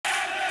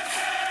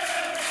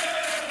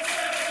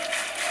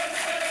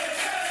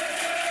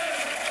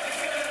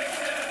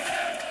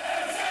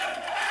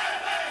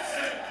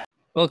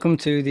Welcome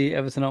to the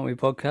Everton Aren't We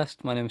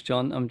podcast. My name's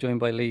John. I'm joined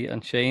by Lee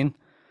and Shane.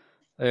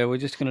 We're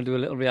just going to do a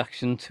little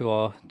reaction to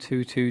our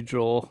 2-2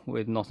 draw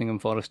with Nottingham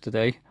Forest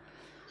today.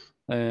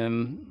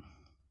 Um,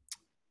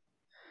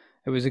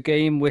 it was a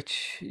game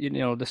which, the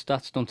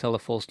stats don't tell the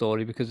full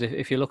story because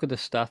if you look at the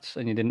stats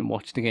and you didn't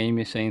watch the game,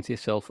 you're saying to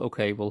yourself,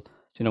 okay, well, do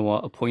you know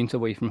what? A point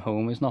away from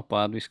home is not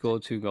bad. We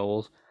scored 2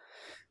 goals.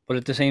 But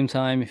at the same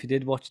time, if you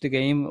did watch the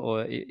game,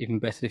 or even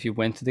better, if you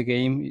went to the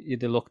game,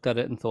 you'd have looked at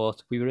it and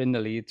thought we were in the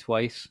lead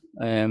twice,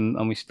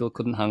 and we still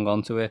couldn't hang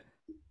on to it.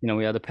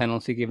 We had a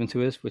penalty given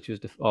to us, which was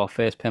our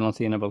first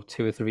penalty in about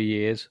 2 or 3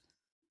 years,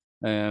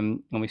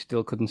 and we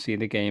still couldn't see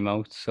the game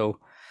out. So,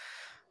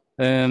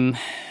 um,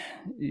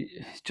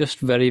 just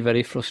very,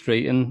 very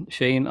frustrating.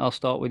 Shane, I'll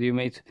start with you,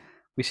 mate.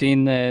 We've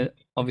seen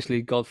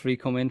obviously Godfrey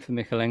come in for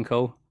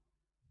Mykolenko.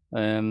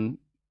 Do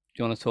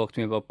you want to talk to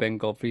me about Ben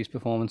Godfrey's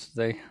performance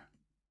today?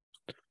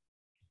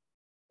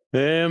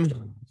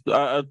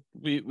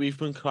 We've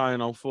been crying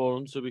out for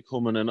him to be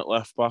coming in at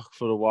left back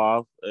for a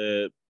while.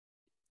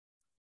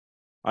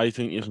 I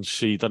think you can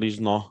see that he's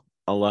not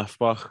a left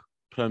back,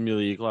 Premier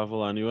League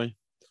level anyway.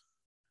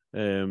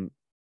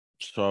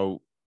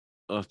 So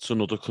that's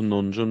another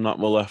conundrum that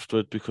we're left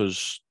with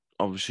because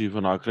obviously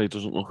Vinagre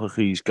doesn't look like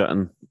he's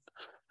getting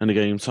any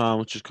game time,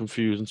 which is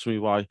confusing to me.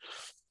 Why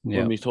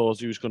when we thought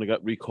he was going to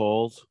get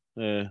recalled,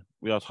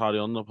 we had Harry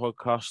on the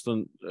podcast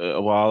and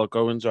a while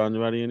ago in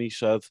January, and he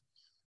said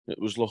it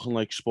was looking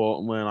like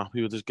Sporting weren't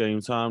happy with his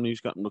game time. And he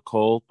was getting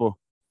recalled, but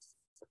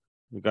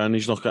again,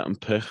 he's not getting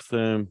picked.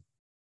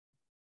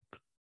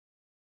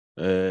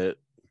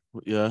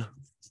 Yeah,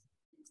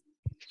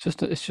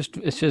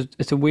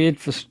 It's a weird,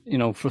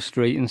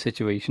 frustrating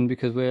situation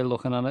because we're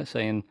looking at it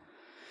saying,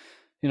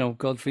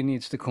 Godfrey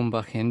needs to come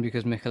back in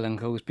because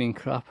Mykolenko's been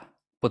crap.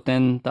 But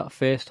then that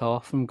first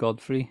half from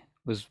Godfrey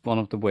was one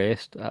of the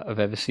worst I've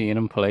ever seen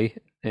him play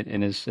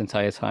in his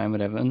entire time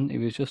at Everton. He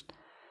was just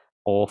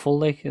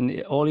awful,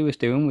 and all he was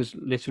doing was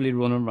literally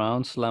running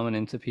around, slamming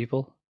into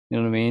people. You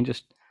know what I mean?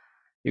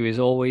 He was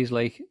always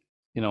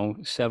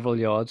several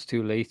yards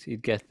too late.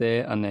 He'd get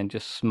there and then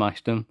just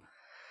smashed them.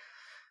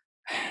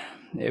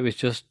 It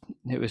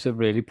was a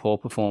really poor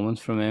performance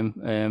from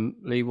him.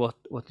 Lee, what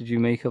did you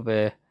make of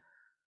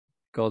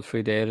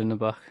Godfrey there in the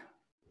back?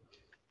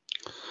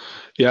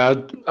 Yeah,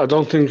 I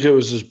don't think it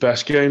was his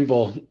best game,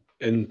 but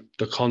in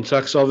the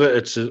context of it,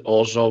 it's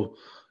also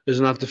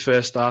isn't that the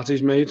first start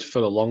he's made for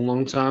a long,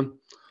 long time.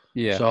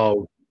 Yeah.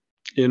 So,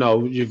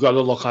 you've got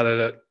to look at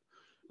it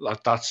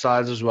at that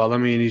side as well. I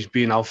mean, he's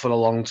been out for a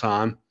long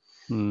time.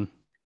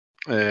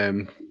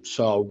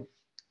 So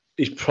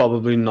he's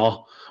probably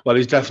not. Well,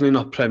 he's definitely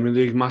not Premier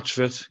League match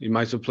fit. He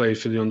might have played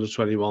for the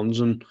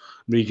under-21s and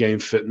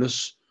regained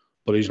fitness,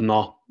 but he's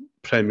not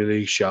Premier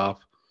League sharp.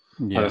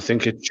 Yeah. And I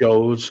think it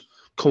shows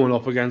coming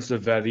up against a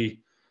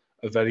very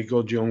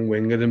good young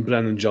winger in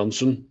Brennan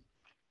Johnson.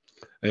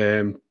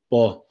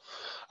 But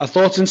I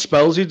thought in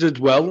spells he did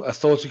well. I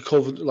thought he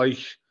covered, there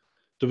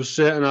were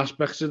certain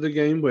aspects of the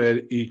game where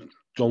he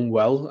done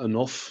well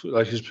enough,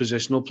 like his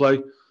positional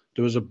play.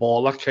 There was a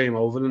ball that came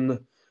over and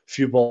a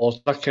few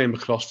balls that came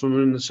across from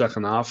him in the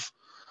second half,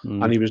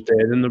 and he was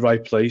there in the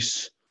right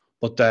place.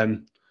 But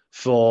then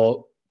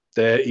for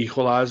the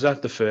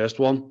equaliser, the first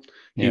one,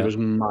 he was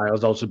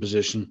miles out of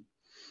position.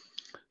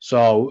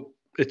 So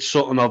it's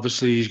something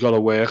obviously he's got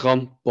to work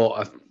on.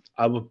 But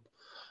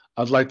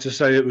I'd like to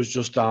say it was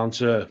just down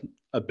to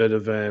a bit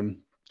of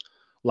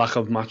lack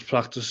of match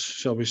practice,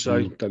 shall we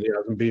say, that he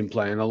hasn't been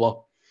playing a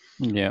lot.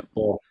 Yeah.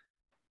 But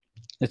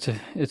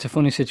it's a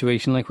funny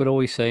situation, like we're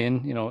always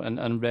saying,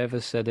 and Rev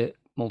has said it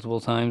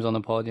multiple times on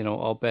the pod,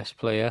 our best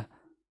player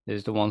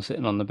is the one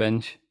sitting on the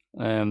bench.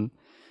 And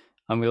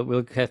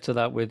we'll get to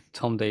that with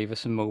Tom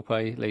Davis and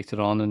Mopai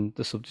later on and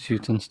the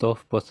substitutes and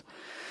stuff, but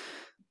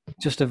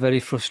just a very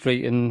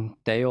frustrating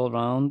day all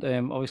round.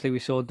 Obviously we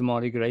saw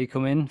Demarai Gray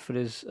come in for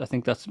I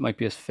think that might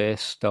be his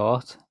first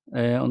start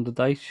under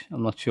Dyche.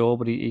 I'm not sure,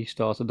 but he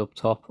started up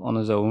top on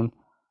his own.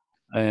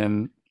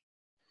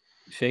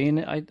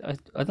 Shane, I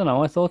don't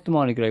know. I thought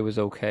Demarai Gray was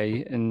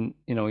okay, and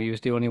he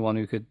was the only one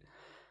who could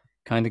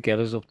kind of get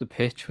us up the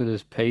pitch with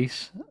his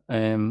pace.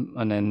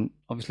 And then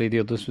obviously the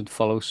others would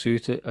follow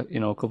suit.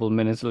 A couple of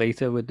minutes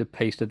later with the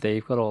pace that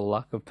they've got, or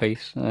lack of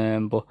pace.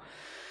 But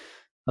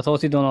I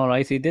thought he'd done all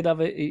right. He did have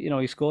it.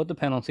 He scored the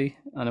penalty,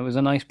 and it was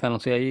a nice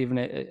penalty. I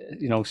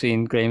even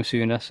seen Graham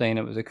Sooner saying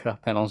it was a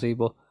crap penalty,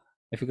 but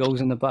if it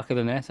goes in the back of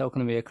the net, how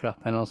can it be a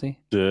crap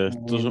penalty?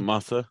 doesn't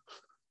matter.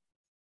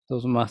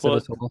 Doesn't matter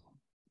at all.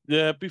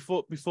 Yeah,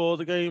 before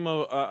the game,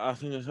 I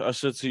think I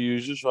said to you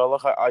as well.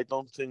 I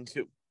don't think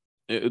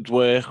it'd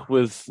work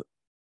with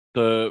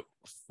the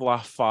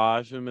flat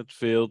five in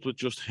midfield with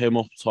just him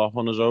up top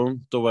on his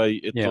own, the way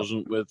it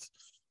doesn't with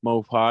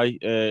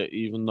Mopai.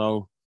 Even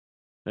though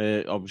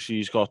obviously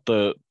he's got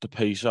the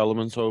pace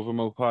element over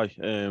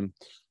Mopai,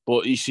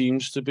 but he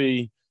seems to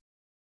be.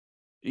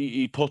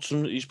 He's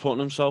putting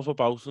himself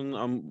about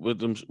and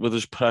with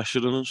his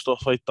pressure and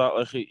stuff like that.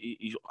 Like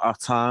he at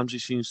times he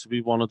seems to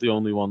be one of the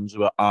only ones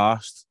who are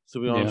asked.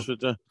 To be honest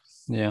with you,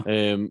 Yeah.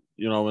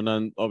 You know, and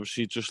then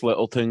obviously just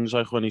little things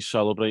like when he's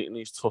celebrating,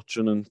 he's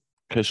touching and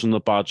kissing the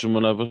badge and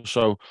whatever.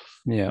 So,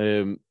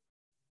 Yeah.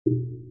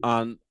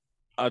 and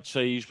I'd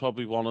say he's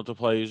probably one of the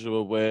players who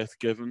are worth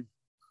giving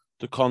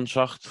the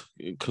contract,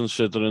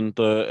 considering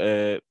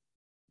the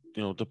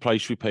you know, the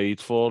price we paid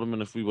for him,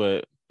 and if we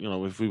were, you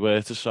know, if we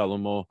were to sell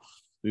him or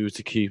we were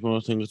to keep him, I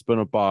think it's been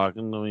a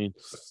bargain. I mean,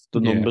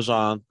 the numbers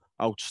aren't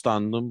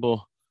outstanding, but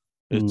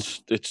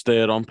it's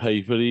there on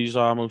paper. He's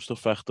our most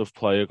effective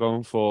player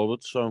going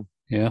forward. So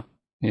yeah,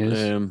 he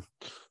is.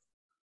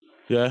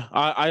 Yeah,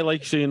 I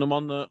like seeing him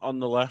on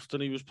the left,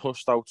 and he was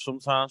pushed out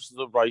sometimes to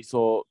the right,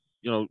 or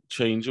you know,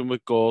 changing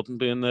with Gordon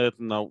being there.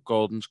 And now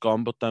Gordon's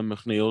gone, but then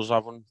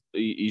McNeil's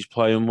he's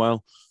playing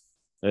well,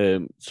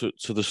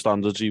 to the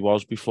standards he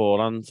was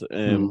beforehand.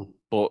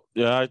 But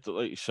yeah,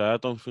 like you said, I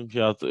don't think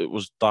it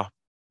was that.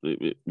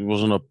 It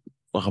wasn't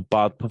a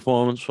bad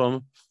performance from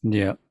him.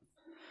 Yeah.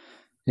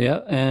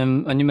 Yeah,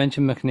 and you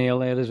mentioned McNeil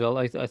there as well.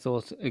 I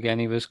thought again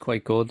he was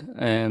quite good.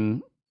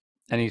 And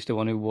he's the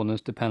one who won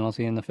us the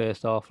penalty in the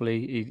first half.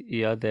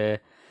 He had the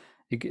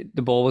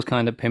ball was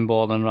kind of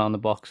pinballing around the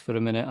box for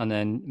a minute, and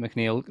then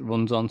McNeil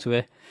runs onto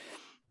it.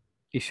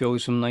 He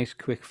shows some nice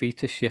quick feet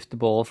to shift the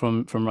ball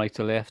from right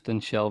to left,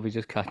 and Shelby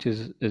just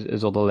catches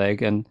his other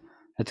leg, and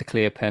it's a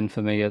clear pen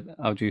for me.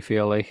 How do you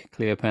feel like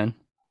clear pen?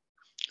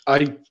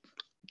 I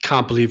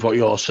can't believe what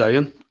you're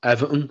saying.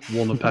 Everton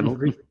won a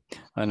penalty.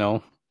 I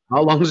know.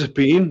 How long has it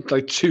been?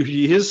 Like 2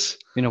 years?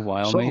 Been a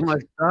while, something mate.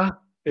 like that.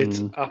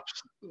 It's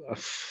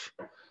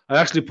I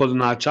actually put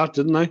in our chat,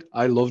 didn't I?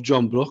 I love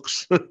John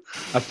Brooks.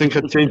 I think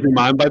I changed my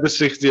mind by the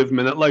 60th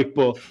minute, like,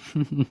 but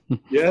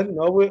yeah,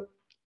 no,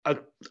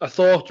 I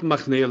thought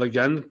McNeil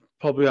again,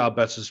 probably our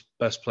best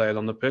player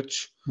on the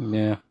pitch.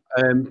 Yeah.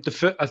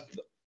 I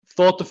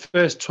thought the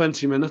first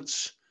 20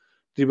 minutes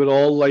they were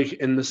all like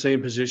in the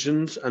same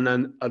positions, and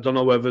then I don't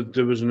know whether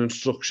there was an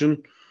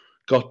instruction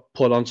got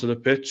put onto the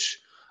pitch,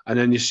 and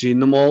then you seen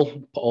them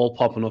all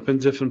popping up in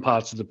different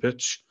parts of the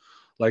pitch,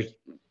 like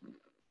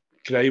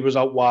Gray was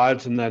out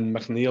wide, and then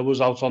McNeil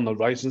was out on the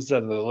right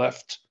instead of the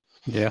left.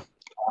 Yeah.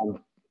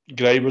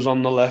 Gray was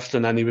on the left,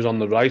 and then he was on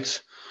the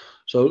right.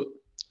 So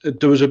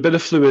there was a bit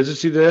of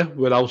fluidity there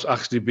without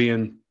actually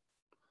being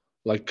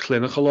like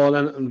clinical or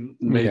anything,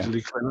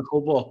 majorly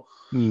clinical.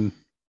 But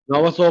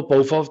no, I thought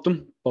both of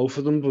them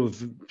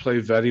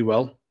played very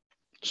well.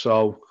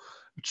 So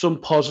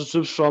some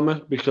positives from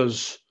it,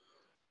 because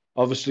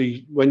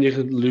obviously when you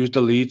can lose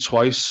the lead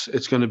twice,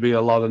 it's going to be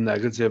a lot of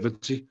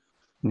negativity.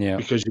 Yeah.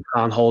 Because you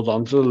can't hold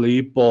on to the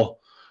lead. But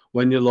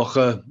when you look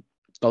at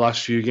the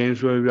last few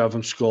games where we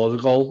haven't scored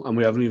a goal and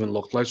we haven't even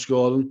looked like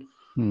scoring,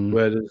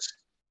 whereas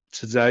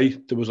today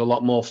there was a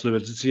lot more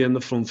fluidity in the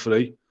front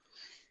three.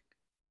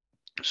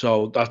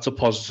 So that's a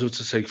positive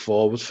to take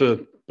forward for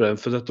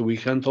Brentford at the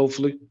weekend,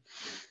 hopefully.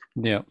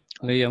 Yeah.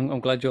 Lee, I'm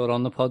glad you're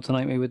on the pod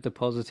tonight, mate, with the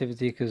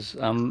positivity, because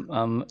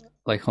I'm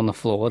like on the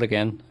floor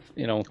again,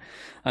 you know.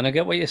 And I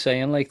get what you're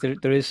saying. Like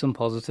there is some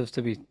positives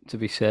to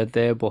be said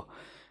there, but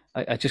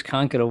I just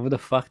can't get over the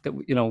fact that,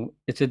 you know,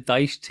 it's a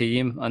Dyche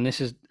team, and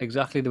this is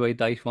exactly the way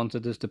Dyche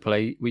wanted us to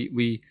play.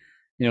 We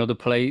you know, the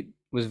play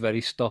was very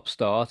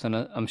stop-start, and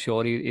I'm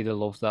sure he'd have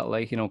loved that,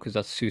 like, you know, because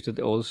that suited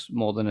us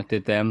more than it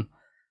did them.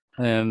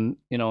 You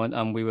know,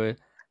 and we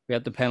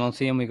had the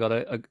penalty, and we got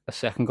a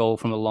second goal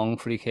from a long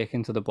free kick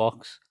into the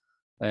box,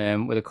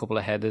 with a couple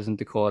of headers, and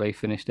Decore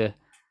finished it.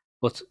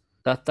 But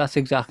that's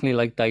exactly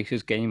like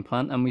Dyche's game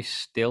plan, and we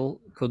still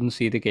couldn't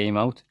see the game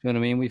out. Do you know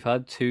what I mean? We've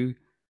had two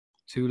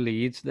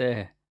leads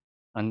there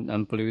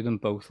and blew them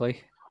both,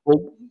 like.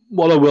 Well,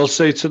 what I will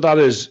say to that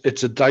is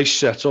it's a Dyche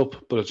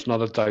setup, but it's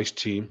not a Dyche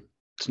team.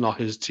 It's not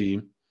his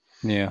team.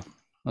 Yeah,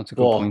 that's a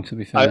good point, to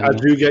be fair. I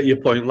do get your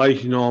point.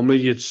 Like, normally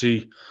you'd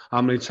see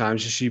how many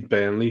times you see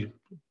Burnley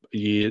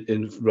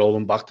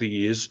rolling back the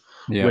years,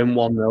 win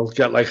 1-0,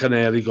 get like an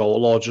early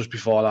goal or just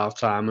before half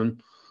time,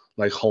 and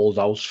like hold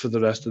out for the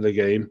rest of the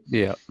game.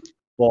 Yeah.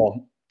 But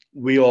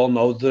we all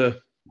know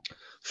the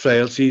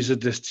frailties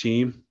of this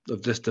team,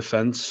 of this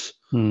defence.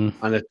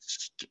 And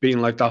it's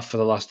been like that for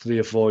the last 3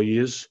 or 4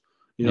 years.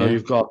 You know,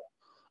 you've got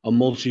a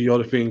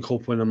multi-European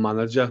Cup winning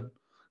manager,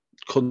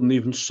 couldn't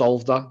even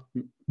solve that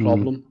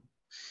problem.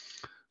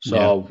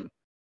 So,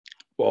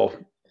 well,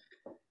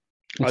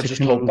 I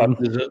just hope that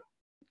is it.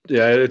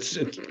 Yeah, it's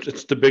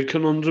the big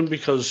conundrum,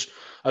 because,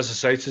 as I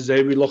say,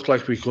 today we looked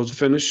like we could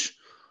finish.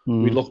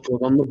 We looked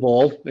good on the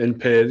ball in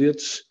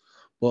periods,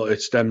 but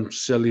it's them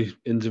silly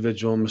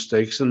individual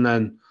mistakes, and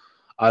then,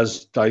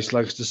 as Dyche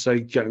likes to say,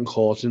 getting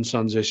caught in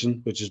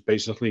transition, which is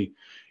basically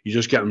you're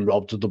just getting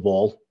robbed of the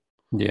ball.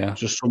 Yeah.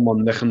 Just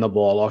someone nicking the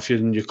ball off you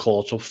and you're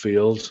caught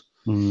upfield.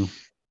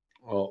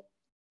 Well,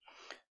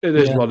 it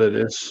is what it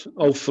is.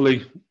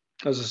 Hopefully,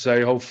 as I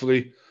say,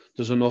 hopefully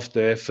there's enough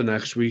there for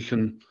next week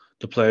and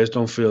the players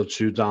don't feel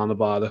too down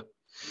about it.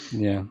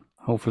 Yeah,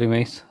 hopefully,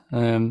 mate.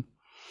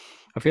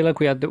 I feel like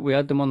we had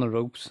them on the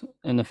ropes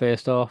in the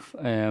first half.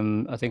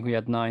 I think we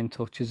had 9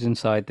 touches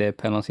inside their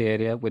penalty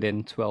area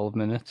within 12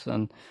 minutes,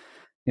 and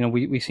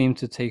we seemed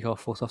to take our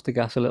foot off the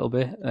gas a little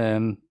bit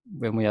when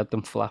we had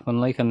them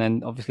flapping, and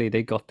then obviously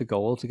they got the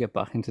goal to get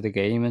back into the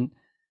game,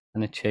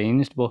 and it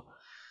changed. But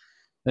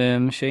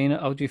Shane,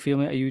 how do you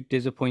feel? Are you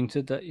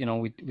disappointed that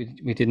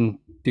we didn't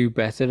do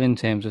better in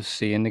terms of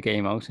seeing the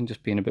game out and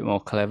just being a bit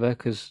more clever,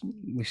 because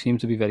we seem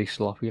to be very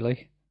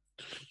sloppy,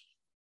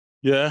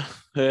 Yeah,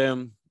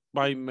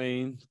 my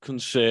main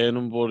concern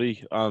and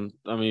worry, and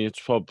I mean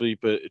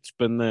it's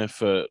been there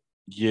for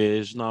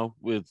years now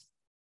with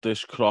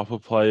this crop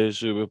of players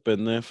who have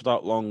been there for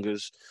that long,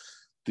 is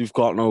they've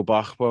got no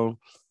backbone.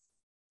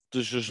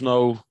 There's just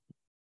no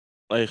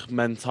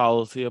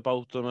mentality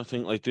about them. I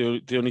think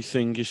the only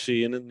thing you're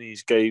seeing in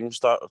these games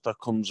that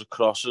comes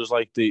across as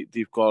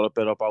they've got a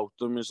bit about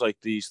them is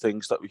these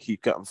things that we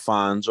keep getting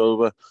fines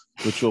over,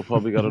 which we'll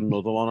probably get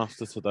another one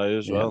after today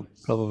as well.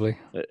 Probably.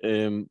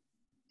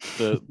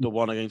 The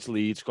one against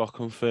Leeds got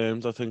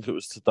confirmed. I think it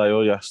was today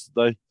or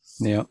yesterday.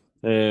 Yeah.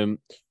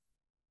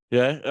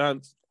 Yeah,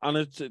 and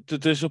it's the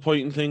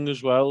disappointing thing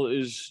as well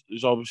is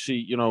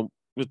obviously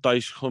with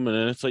Dice coming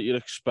in, it's you're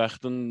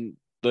expecting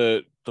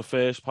the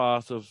first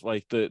part of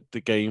the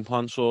game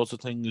plan sort of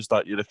thing is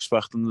that you're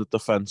expecting the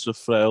defensive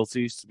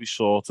frailties to be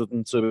sorted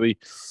and to be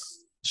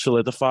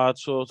solidified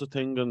sort of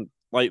thing. And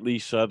like Lee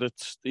said,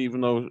 it's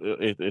even though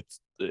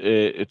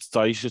it's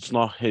Dice, it's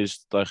not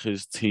his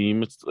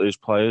team, it's his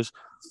players.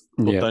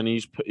 But then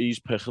he's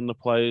picking the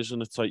players,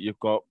 and it's you've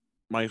got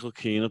Michael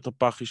Keane at the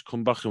back. He's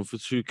come back in for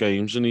 2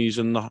 games, and he's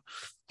in the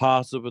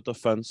heart of a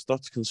defence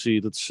that's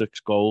conceded 6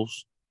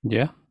 goals.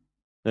 Yeah.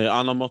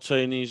 And I'm not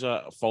saying he's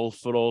at fault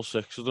for all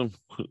 6 of them,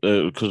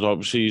 because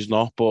obviously he's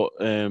not. But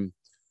yeah,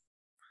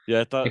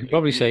 you can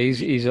probably say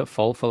he's at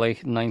fault for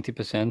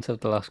 90% of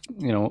the last,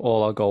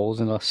 all our goals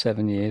in the last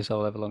 7 years,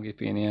 however long he's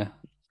been here.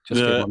 Just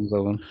get on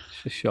going.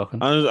 It's just shocking.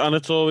 And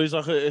it's always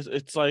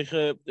it's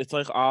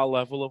like our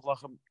level of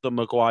the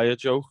Maguire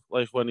joke.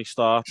 When he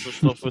starts and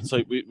stuff, it's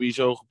we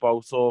joke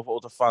about or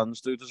the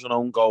fans do. There's an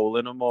own goal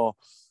in him, or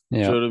do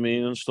you know what I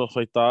mean, and stuff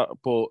like that.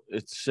 But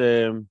it's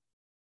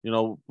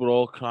we're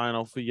all crying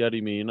out for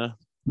Yerry Mina.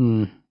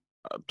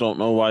 I don't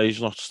know why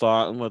he's not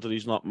starting, whether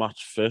he's not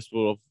match fit,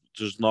 but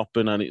there's not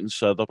been anything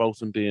said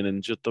about him being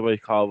injured the way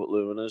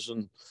Calvert-Lewin is,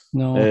 and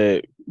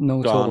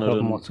no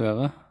problem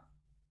whatsoever.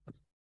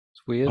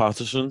 It's weird.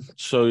 Patterson.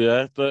 So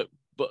yeah, but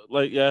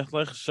like I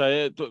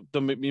say,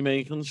 my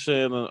main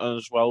concern and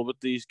as well with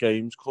these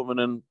games coming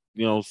in,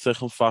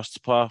 thick and fast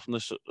apart from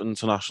this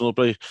international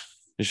break,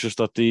 it's just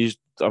that they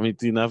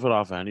never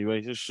have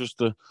anyway. It's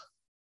just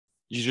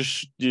you're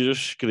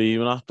just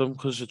screaming at them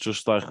because it's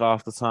just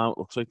half the time it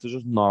looks like they're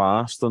just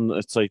not asked, and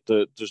it's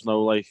there's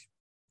no if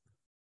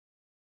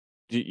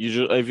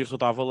you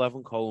could have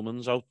 11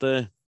 Colemans out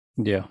there,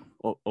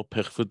 or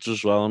Pickfords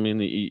as well. I mean,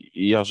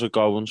 he has a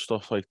go and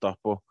stuff like that,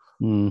 but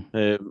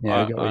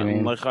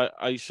like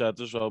I said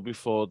as well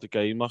before the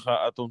game,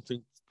 I don't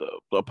think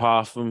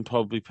apart from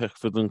probably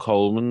Pickford and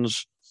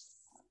Coleman's,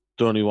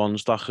 the only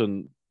ones that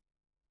can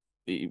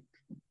be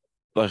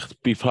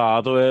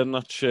proud of wearing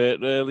that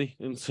shirt really,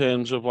 in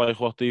terms of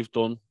what they've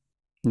done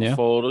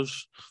for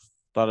us,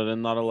 that are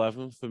in that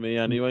 11 for me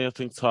anyway. I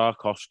think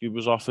Tarkowski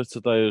was off it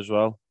today as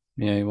well.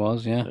 Yeah, he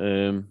was. Yeah.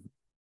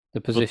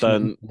 The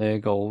position their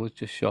goal was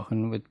just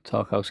shocking with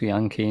Tarkowski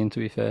and Keane, to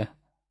be fair.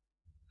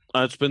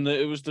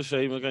 It was the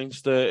same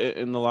against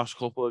in the last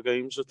couple of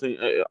games. I think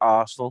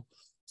Arsenal,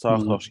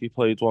 Tarkowski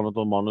played one of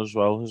them on as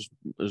well as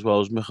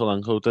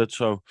Mykolenko did.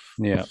 So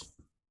yeah,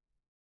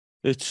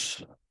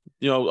 it's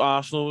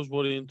Arsenal was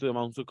worrying the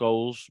amount of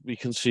goals we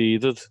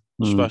conceded,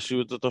 especially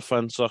with the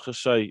defence. Like I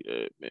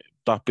say,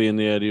 that being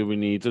the area we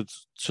needed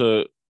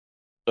to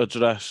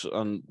address,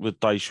 and with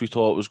Dice we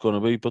thought it was going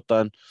to be, but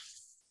then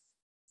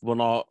we're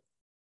not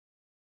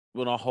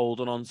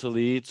holding on to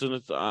leads, and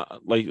it's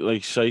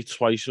like say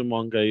twice in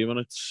one game, and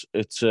it's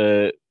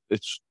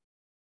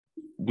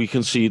we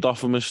concede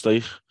off a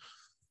mistake.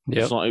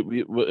 Yep. It's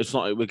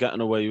not like we're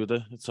getting away with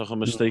it. It's a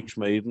mistake's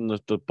made, and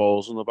the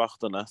ball's in the back of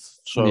the net.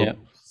 So yeah,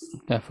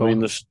 definitely. I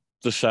mean,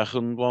 the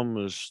second one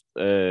was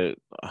I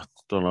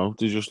don't know.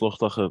 They just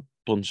looked like a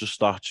bunch of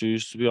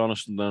statues, to be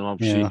honest. And then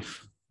obviously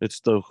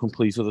it's the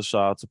complete other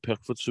side to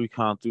Pickford, so he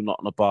can't do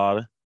nothing about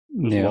it.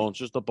 Just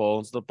launches the ball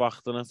into the back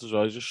of the net as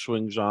well. He just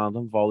swings around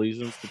and volleys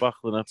into the back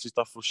of the net. He's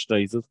that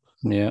frustrated.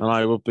 Yeah. And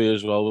I would be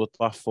as well with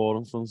that 4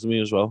 in front of me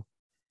as well.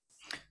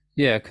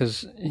 Yeah,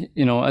 because,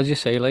 as you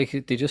say,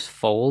 they just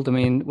fold. I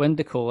mean, when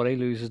Decore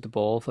loses the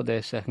ball for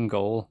their second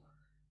goal,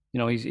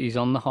 he's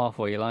on the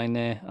halfway line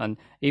there. And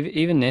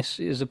even this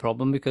is a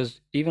problem, because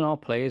even our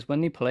players,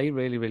 when they play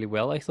really, really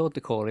well, I thought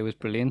Decore was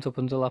brilliant up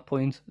until that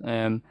point.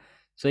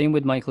 Same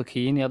with Michael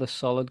Keane. He had a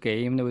solid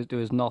game. There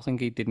was nothing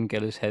he didn't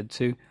get his head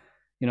to.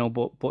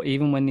 But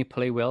even when they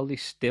play well, they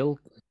still,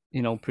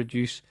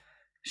 produce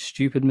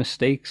stupid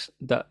mistakes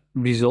that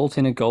result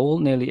in a goal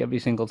nearly every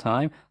single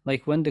time.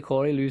 Like when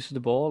Decore loses the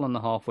ball on the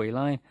halfway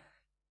line,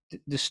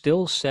 there's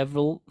still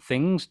several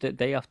things that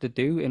they have to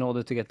do in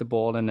order to get the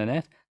ball in the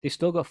net. They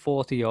still got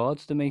 40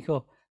 yards to make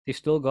up. They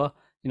still got,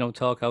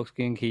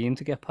 Tarkowski and Keane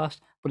to get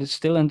past, but it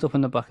still ends up in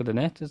the back of the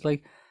net. It's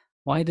like,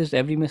 Why does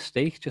every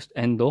mistake just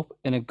end up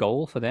in a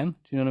goal for them? Do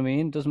you know what I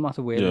mean? It doesn't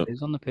matter where Yeah. it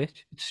is on the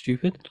pitch. It's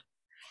stupid.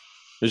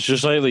 It's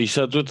just like Lee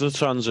said with the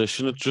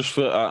transition, it just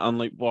and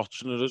like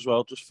watching it as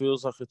well, just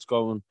feels like it's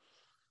going,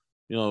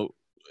 you know,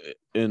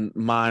 in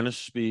minus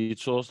speed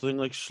sort of thing,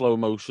 like slow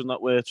motion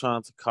that we're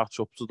trying to catch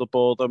up to the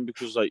ball then,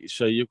 because like you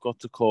say, you've got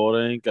the core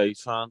and Gay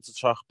trying to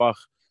track back.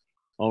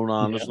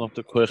 Onana's not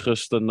the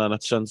quickest, and then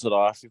at centre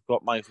half, you've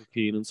got Michael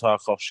Keane and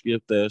Tarkowski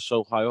up there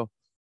so high up,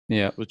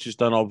 Yeah. which is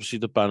then obviously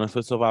the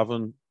benefit of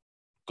having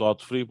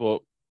Godfrey.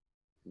 But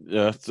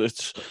yeah,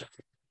 it's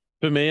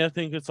for me, I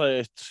think it's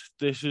like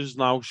this is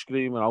now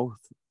screaming out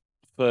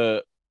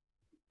for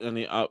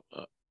any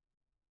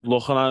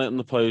looking at it and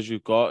the players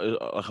you've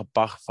got, like a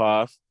back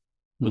five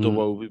with Mm.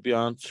 Iwobi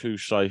behind two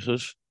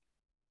strikers.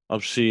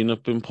 I've seen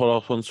it been put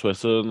up on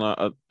Twitter, and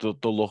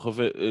the look of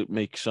it, it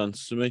makes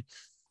sense to me.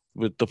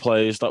 With the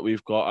players that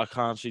we've got, I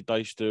can't see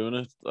Dice doing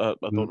it. I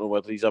don't know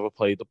whether he's ever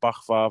played the back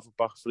five or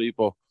back three,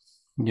 but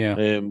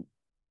Yeah.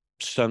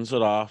 centre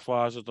half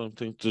wise, I don't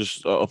think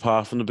there's,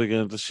 apart from the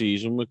beginning of the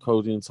season with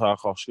Cody and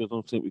Tarkowski, I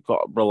don't think we've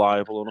got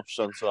reliable enough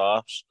centre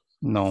halves.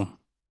 No.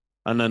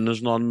 And then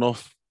there's not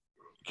enough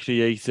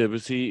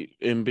creativity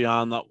in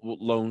behind that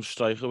lone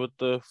striker with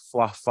the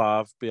flat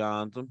five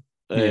behind him.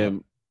 Yeah.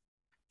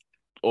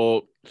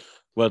 Or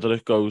whether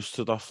it goes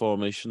to that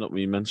formation that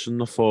we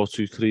mentioned, the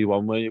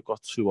 4-2-3-1, where you've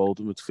got two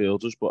older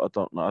midfielders, but I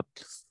don't know.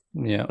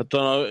 Yeah. I don't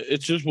know.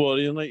 It's just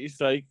worrying, like you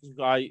say.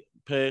 I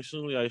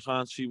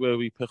can't see where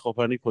we pick up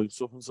any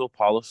points up until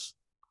Palace.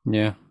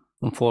 Yeah.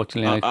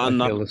 Unfortunately, I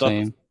And feel the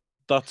same.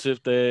 that's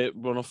if they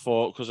run a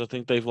fort, because I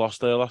think they've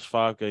lost their last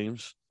 5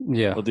 games.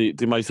 Yeah. Or they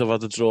might have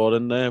had a draw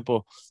in there,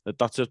 but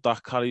that's if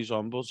that carries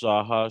on. But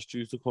Zaha's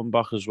due to come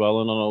back as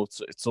well, and I know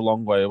it's a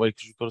long way away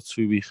because we've got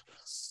a 2-week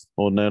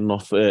or near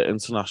enough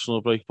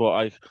international break.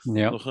 But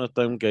looking at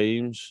them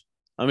games,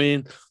 I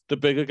mean, the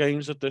bigger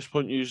games at this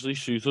point usually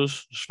suit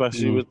us,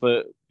 especially with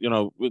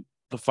with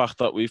the fact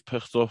that we've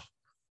picked up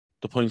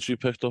the points we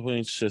picked up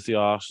against City,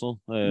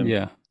 Arsenal.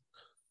 Yeah.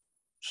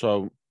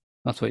 So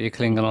that's what you're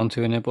clinging on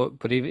to, innit?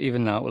 But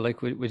even now,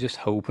 we're just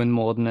hoping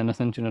more than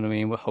anything. Do you know what I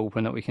mean? We're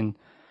hoping that we can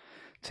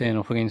turn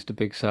up against a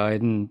big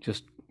side and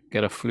just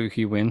get a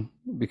fluky win,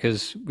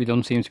 because we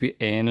don't seem to be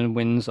earning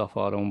wins off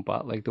our own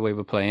bat like the way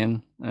we're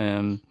playing.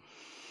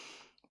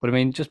 But I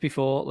mean, just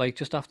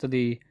after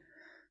the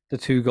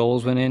 2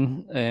 goals went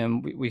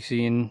in, we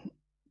seen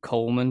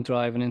Coleman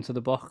driving into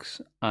the box,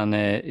 and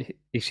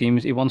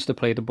he wants to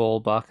play the ball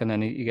back, and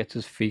then he gets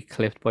his feet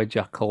clipped by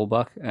Jack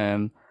Colback.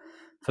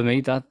 For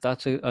me,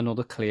 that's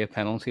another clear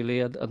penalty,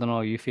 Lee. I don't know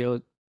how you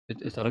feel.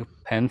 Is that a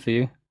pen for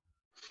you?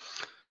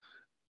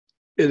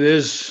 It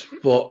is,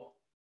 but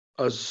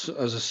as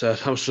I said,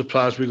 I was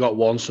surprised we got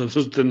one, so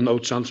there's no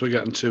chance we're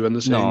getting 2 in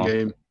the same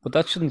game. But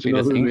that shouldn't be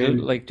the thing.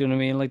 Like, do you know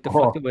what I mean? Like the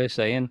fact that we're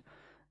saying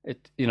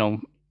it,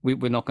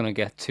 we're not going to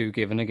get 2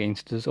 given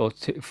against us or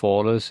 2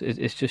 for us.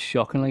 It's just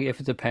shocking. Like,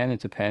 if it's a pen,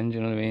 it's a pen. Do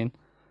you know what I mean?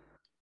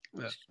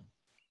 Yeah.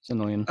 It's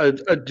annoying.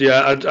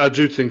 I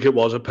do think it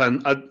was a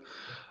pen.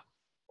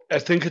 I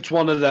think it's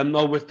one of them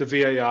though with the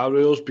VAR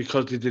rules,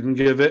 because they didn't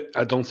give it.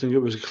 I don't think it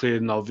was clear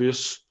and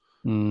obvious.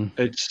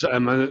 It's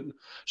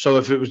so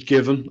if it was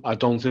given, I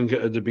don't think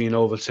it would have been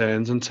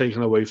overturned and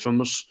taken away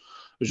from us.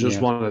 It was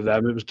just one of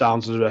them. It was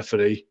down to the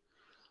referee,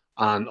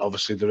 and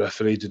obviously the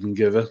referee didn't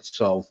give it.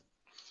 So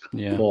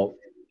but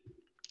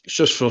it's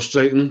just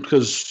frustrating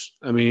because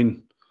I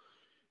mean,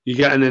 you're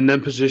getting in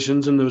them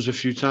positions, and there was a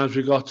few times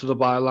we got to the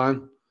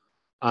byline,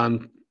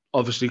 and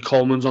obviously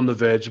Coleman's on the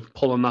verge of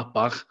pulling that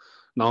back.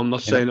 Now, I'm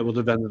not saying it would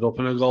have ended up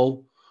in a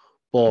goal,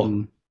 but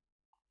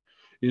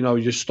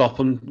you're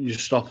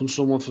stopping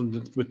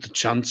someone with the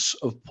chance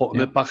of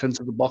putting it back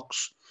into the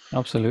box.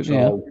 Absolutely.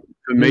 So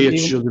for me, it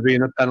should have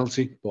been a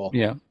penalty. But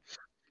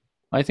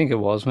I think it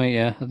was, mate.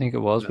 Yeah, I think it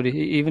was. But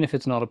even if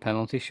it's not a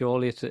penalty,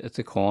 surely it's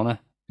a corner,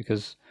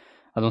 because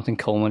I don't think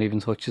Coleman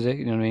even touches it.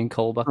 You know what I mean?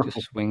 Colback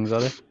just swings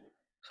at it.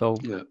 So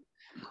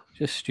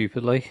just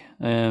stupid, like.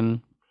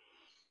 And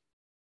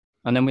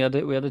then we had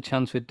a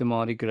chance with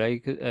Damari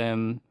Gray.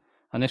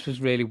 And this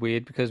was really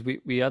weird because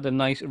we had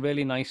a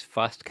really nice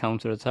fast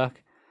counter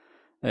attack,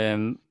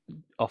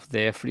 off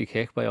their free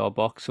kick by our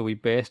box. So we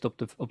burst up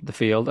the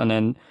field, and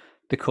then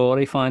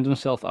Decore finds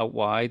himself out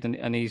wide,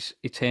 and he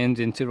turns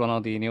into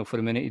Ronaldinho for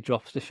a minute. He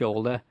drops the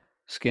shoulder,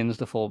 skins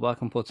the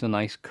fullback, and puts a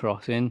nice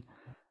cross in.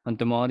 And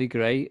Damari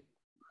Gray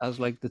has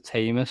like the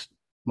tamest,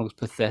 most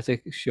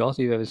pathetic shot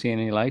you've ever seen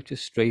in your life,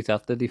 just straight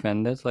at the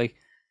defender. It's like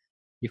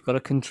you've got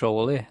to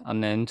control it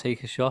and then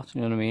take a shot.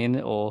 You know what I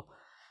mean? Or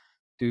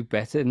do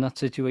better in that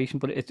situation,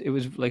 but it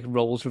was like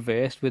roles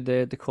reversed with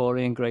the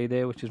Corey and Gray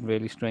there, which is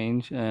really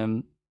strange.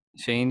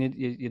 Shane,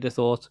 you'd have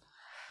thought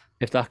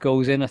if that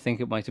goes in, I think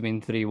it might have been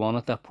 3-1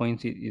 at that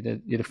point.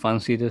 You'd have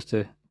fancied us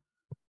to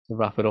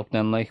wrap it up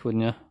then, like,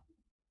 wouldn't you?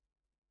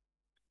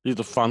 You'd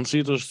have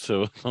fancied us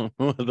too.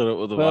 Whether it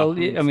would have well,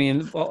 happened. I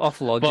mean,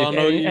 off logic,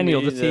 any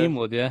other team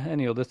would,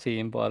 any other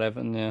team, but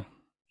Everton,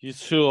 You're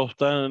 2 up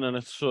then, and then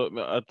it's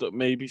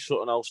maybe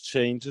something else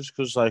changes,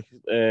 because like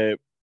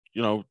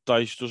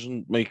Dice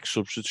doesn't make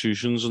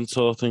substitutions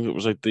until I think it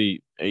was like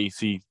the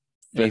 85th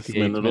 88th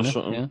minute or minute,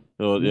 something.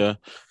 yeah.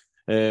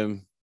 Yeah.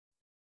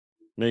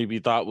 Maybe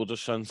that would have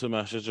sent a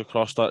message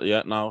across that,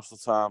 now's the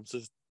time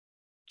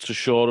to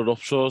shore it up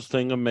sort of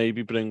thing and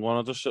maybe bring one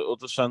of the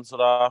other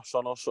centre-halves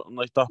on or something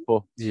like that.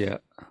 But Yeah.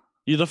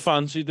 you'd have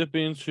fancied it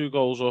being 2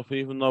 goals up,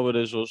 even though it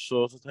is us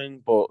sort of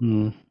thing. But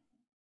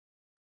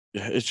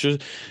yeah, it's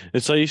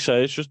like you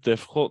say, it's just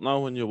difficult now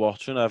when you're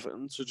watching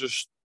Everton to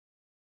just,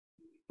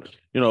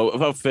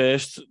 at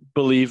first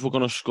believe we're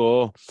going to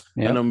score,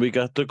 and then we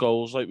get the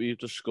goals like we've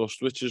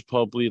discussed, which is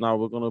probably now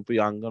we're going to be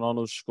hanging on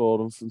us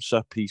scoring from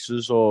set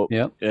pieces or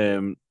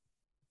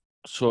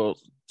sort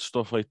of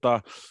stuff like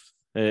that.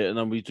 And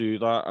then we do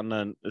that, and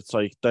then it's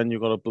like, then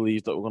you've got to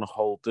believe that we're going to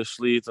hold this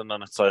lead, and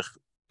then it's like,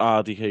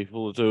 are they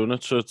capable of doing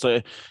it? So it's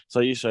like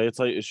you say,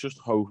 it's just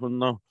hoping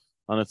now,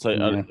 and it's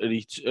like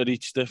at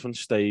each different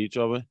stage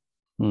of it,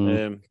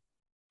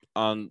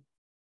 and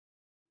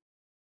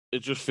it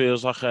just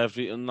feels like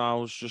everything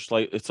now is just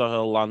like it's like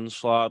a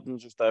landslide, and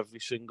just every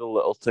single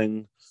little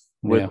thing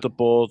with the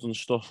board and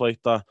stuff like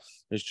that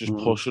is just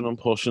pushing and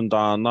pushing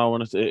down now,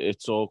 and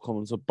it's all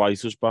coming to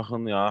bite us back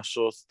on the arse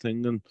sort of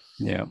thing, and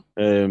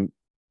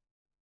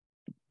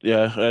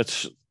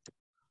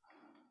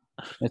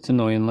it's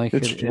annoying, like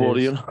it's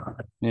worrying.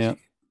 Yeah.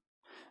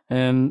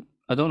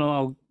 I don't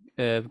know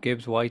how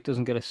Gibbs White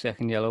doesn't get a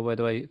second yellow, by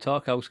the way.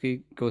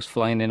 Tarkowski goes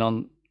flying in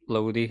on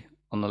Lodi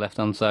on the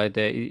left-hand side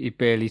there. He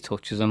barely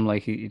touches him,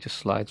 like he just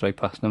slides right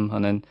past him.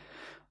 And then,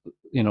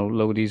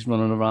 Lodi's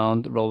running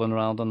around, rolling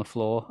around on the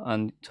floor,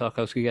 and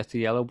Tarkowski gets the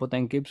yellow. But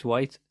then Gibbs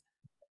White,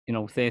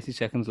 30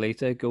 seconds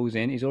later, goes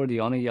in. He's already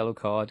on a yellow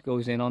card,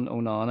 goes in on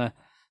Onana,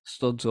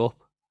 studs up,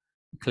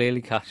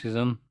 clearly catches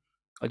him.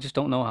 I just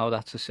don't know how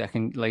that's a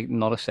second,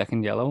 not a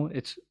second yellow.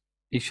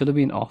 He should have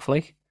been off,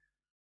 like.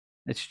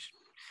 It's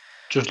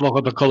just look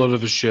at the colour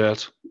of his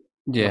shirt.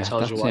 Yeah, that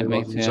tells you why he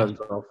wasn't sent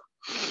off.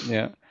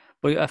 Yeah,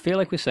 but I feel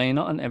like we're saying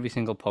that on every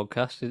single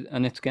podcast,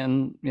 and it's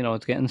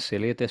getting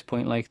silly at this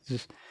point. Like,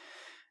 just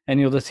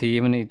any other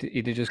team, and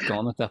he'd have just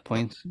gone at that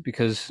point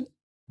because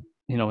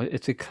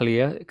it's a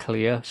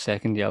clear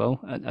second yellow.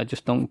 I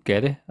just don't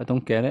get it. I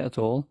don't get it at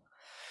all.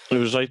 It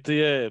was like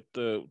the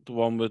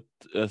one with,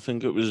 I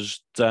think it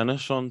was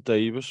Dennis on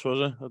Davis,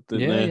 was it?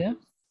 Yeah.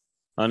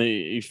 And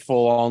he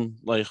full on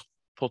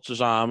puts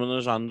his arm and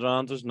his hand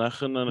around his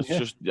neck, and then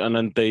and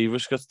then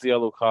Davis gets the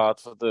yellow card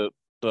for the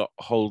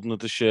holding of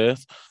the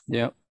shirt.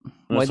 Yeah.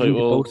 And Why didn't they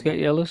both get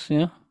yellows?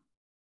 Yeah.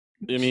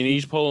 I mean,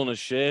 he's pulling his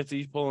shirt,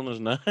 he's pulling his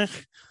neck.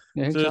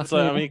 Yeah, exactly. So it's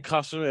like, I mean,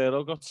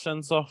 Casemiro got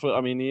sent off.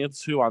 I mean, he had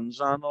 2 hands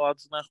around the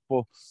lad's neck,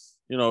 but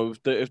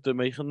if they're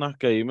making that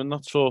game in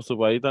that sort of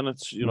way, then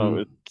it's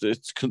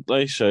it's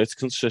like I say, it's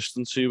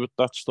consistency with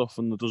that stuff,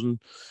 and it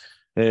doesn't.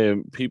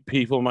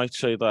 People might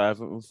say that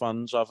Everton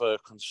fans have a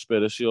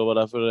conspiracy or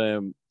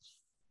whatever.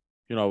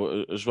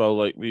 As well,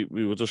 like we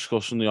were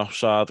discussing the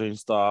offside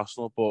against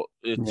Arsenal, but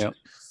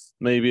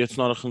maybe it's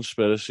not a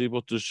conspiracy,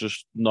 but there's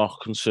just not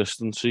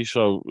consistency.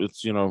 So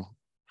it's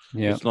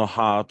it's not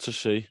hard to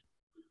see.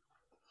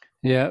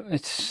 Yeah,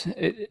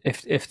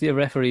 if the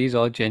referees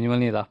are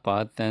genuinely that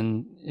bad,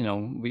 then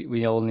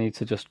we all need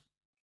to just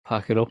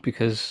pack it up,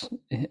 because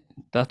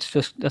that's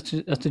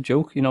a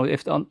joke.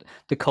 If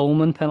the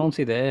Coleman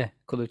penalty there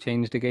could have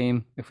changed the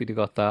game if we'd have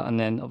got that, and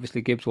then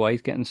obviously Gibbs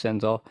White getting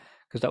sent off,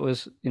 because that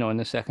was in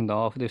the second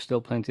half. There's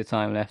still plenty of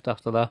time left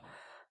after that,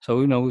 so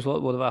who knows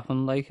what would have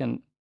happened?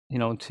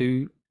 And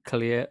 2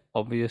 clear,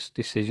 obvious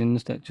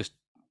decisions that just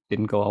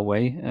didn't go our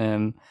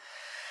way.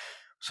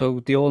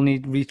 So they all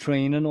need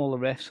retraining, all the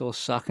refs, or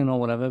sacking, or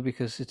whatever,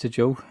 because it's a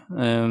joke.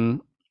 But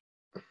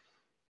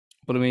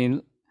I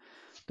mean,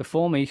 the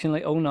formation,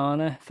 like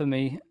Onana, for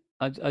me,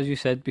 as you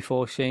said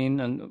before, Shane,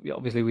 and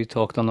obviously we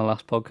talked on the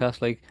last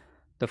podcast, like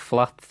the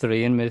flat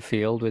 3 in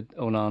midfield with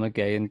Onana,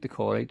 Gay, and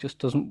Decore just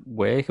doesn't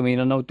work. I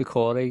mean, I know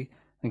Decore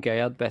and Gay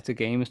had better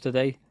games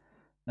today,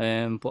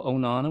 but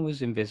Onana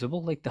was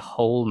invisible like the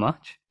whole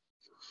match.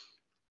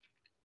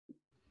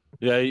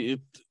 Yeah,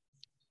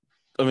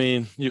 I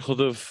mean, you could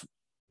have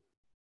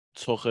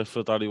took it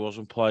for that he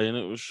wasn't playing.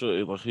 It was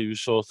like he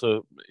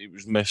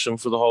was missing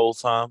for the whole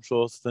time,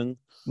 sort of thing.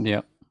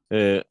 Yeah.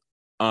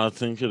 I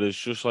think it is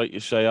just like you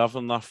say,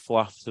 having that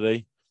flat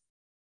 3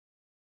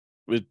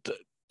 with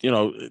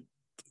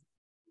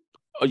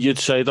you'd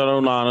say that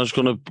Onana's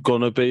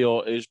gonna be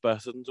or is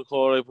better than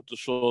Decore, but they're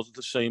sort of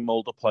the same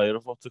mold of player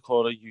of what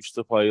Decore used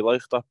to play,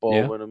 like that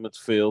ball winning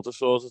midfielder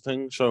sort of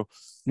thing. So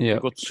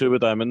you've got 2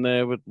 of them in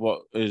there with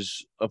what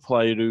is a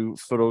player who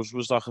for us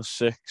was like a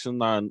 6, and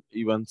then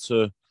he went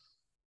to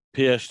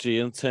PSG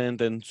and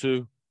turned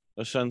into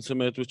a centre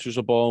mid, which was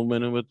a ball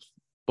winning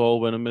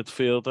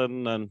midfielder,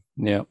 and then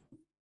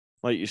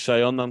like you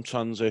say, on them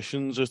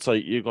transitions, it's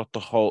like you got the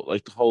whole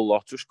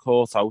lot just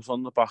caught out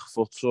on the back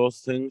foot sort of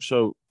thing.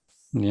 So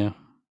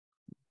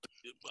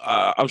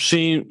I've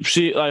seen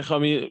like, I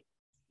mean,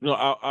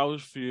 I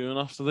was fuming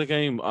after the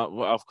game.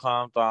 I've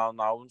calmed down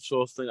now and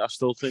sort of thing. I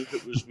still think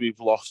we've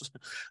lost.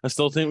 I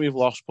still think we've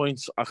lost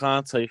points. I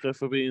can't take it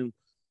for being,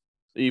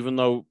 even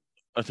though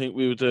I think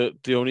we were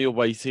the only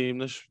away team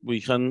this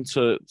weekend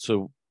to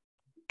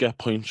get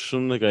points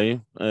from the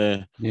game.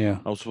 Yeah.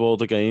 Out of all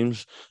the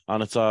games,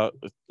 and it's our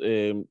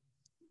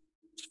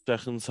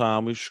second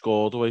time we've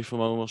scored away from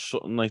home or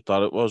something like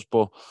that. It was,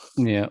 but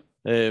Yeah.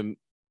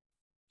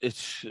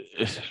 it's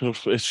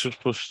just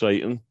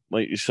frustrating,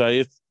 like you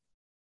say.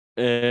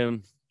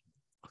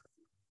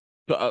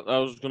 But I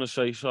was going to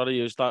say,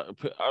 sorry, is that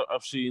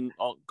I've seen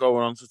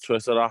going onto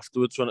Twitter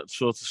afterwards when it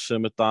sort of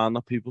simmered down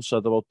that people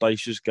said about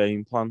Dyche's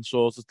game plan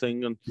sort of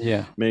thing, and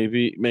Yeah.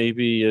 maybe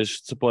he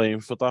is to blame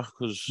for that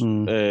because,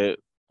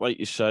 like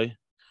you say,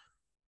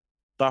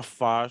 that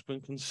five's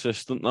been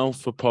consistent now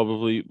for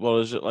probably what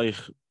is it like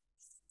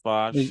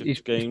 5-6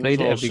 He's games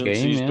played it or every since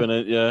game, he's yeah. been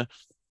in, yeah,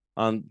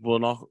 and we're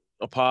not.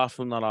 Apart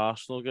from that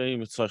Arsenal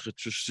game, it's like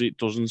it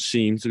doesn't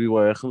seem to be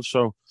working.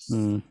 So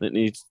it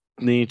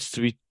needs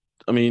to be.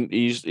 I mean,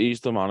 he's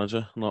the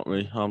manager, not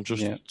me. I'm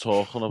just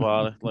talking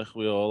about it like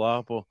we all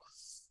are, but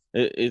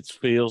it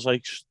feels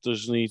like there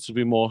needs to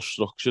be more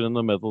structure in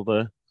the middle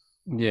there.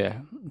 Yeah,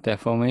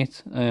 definitely,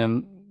 mate.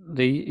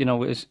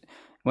 It's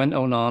when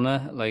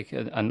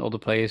Onana and other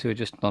players who are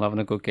just not having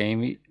a good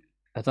game.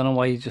 I don't know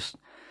why he's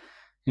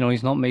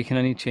not making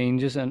any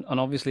changes, and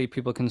obviously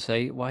people can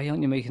say, why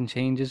aren't you making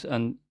changes?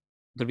 And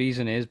the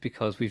reason is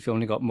because we've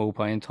only got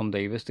Mopai and Tom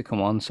Davis to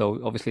come on, so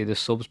obviously the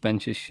subs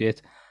bench is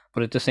shit.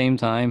 But at the same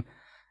time,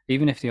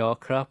 even if they are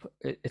crap,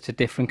 it's a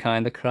different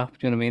kind of crap.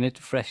 Do you know what I mean? It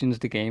freshens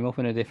the game up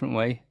in a different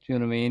way. Do you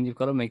know what I mean? You've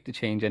got to make the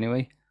change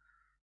anyway.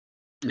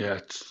 Yeah,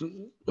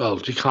 well,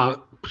 you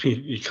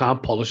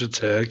can't polish a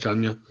tear,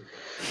 can you?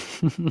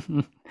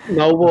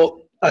 No,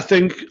 but I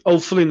think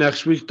hopefully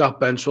next week that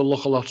bench will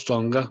look a lot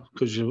stronger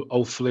because you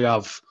hopefully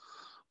have,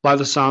 by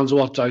the sounds of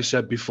what I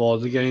said before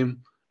the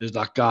game, is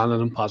that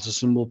Garner and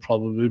Patterson will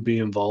probably be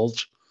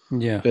involved.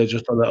 Yeah. They're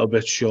just a little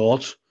bit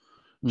short.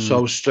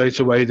 So straight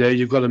away there,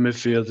 you've got a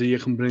midfielder you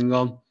can bring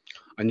on,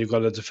 and you've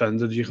got a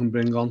defender you can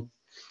bring on.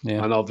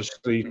 Yeah. And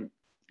obviously,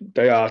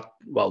 they are,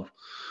 well,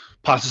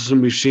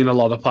 Patterson, we've seen a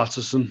lot of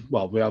Patterson.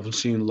 Well, we haven't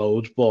seen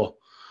loads, but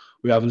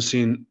we haven't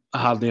seen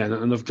hardly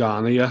anything of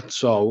Garner yet.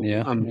 So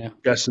I'm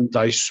guessing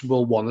Dyche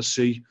will want to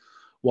see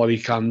what he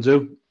can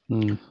do.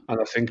 And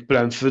I think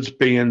Brentford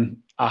being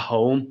at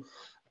home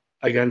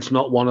against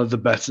not one of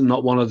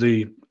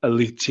the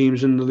elite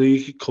teams in the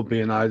league could be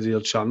an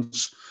ideal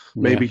chance.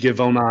 Maybe give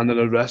Onana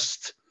a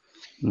rest.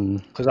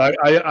 Because I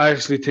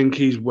actually think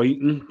he's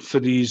waiting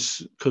for these,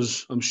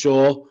 because I'm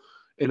sure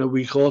in a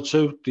week or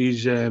two,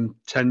 these 10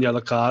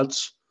 yellow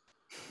cards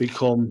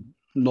become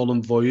null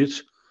and void.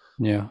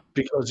 Yeah.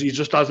 Because he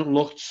just hasn't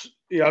looked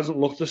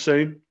the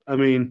same. I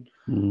mean,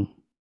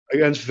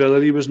 against Villa,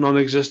 he was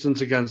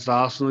non-existent. Against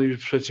Arsenal, he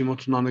was pretty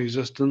much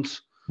non-existent.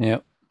 Yeah.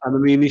 And I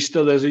mean, he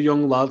still is a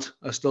young lad.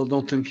 I still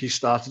don't think he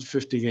started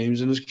 50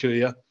 games in his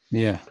career.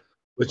 Yeah.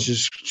 Which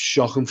is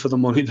shocking for the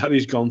money that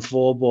he's gone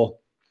for, but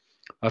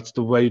that's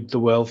the way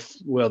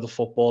where the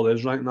football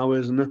is right now,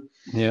 isn't it?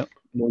 Yeah.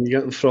 Money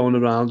getting thrown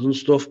around and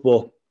stuff,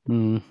 but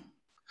and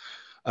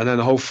then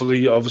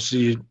hopefully,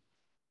 obviously,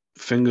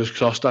 fingers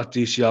crossed that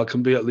DCL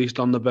can be at least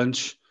on the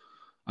bench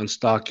and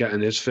start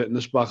getting his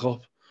fitness back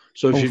up.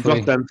 So if you've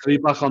got them three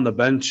back on the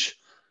bench,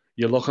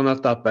 you're looking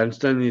at that bench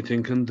then and you're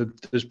thinking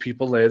that there's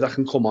people there that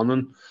can come on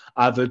and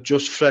either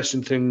just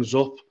freshen things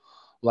up,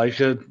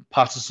 like a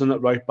Patterson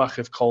at right back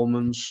if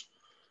Coleman's,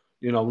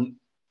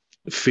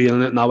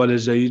 feeling it now at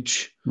his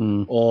age,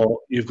 or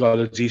you've got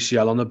a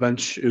DCL on the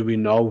bench who we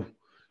know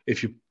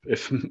if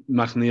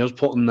McNeil's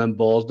putting them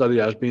balls that he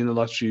has been in the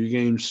last few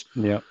games,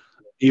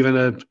 even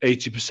a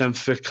 80%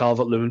 fit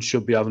Calvert-Lewin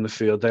should be having a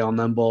field day on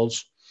them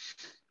balls.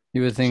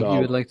 You would think, you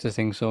would like to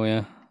think so,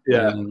 yeah.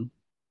 Yeah.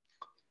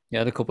 You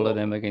had a couple of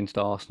them against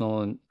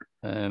Arsenal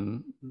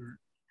and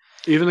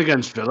even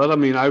against Villa. I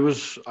mean, I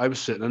was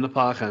sitting in the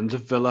park end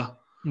of Villa.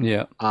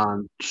 Yeah.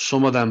 And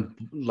some of them,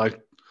 like,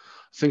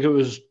 I think it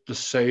was the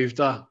save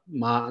that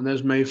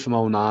Martinez made from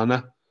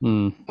Onana.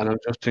 And I'm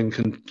just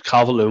thinking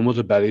Calvert-Lewin would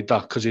have buried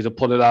that because he'd have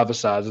put it either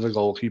side of the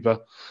goalkeeper.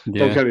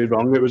 Yeah. Don't get me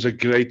wrong, it was a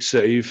great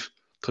save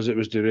because it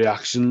was the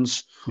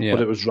reactions,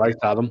 but it was right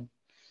at him.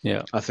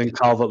 Yeah. I think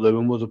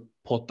Calvert-Lewin would have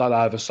put that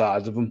either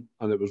side of him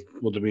and it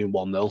would have been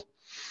 1-0.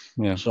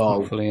 Yeah, so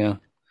hopefully, yeah.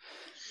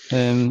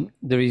 The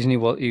reason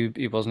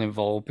he wasn't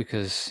involved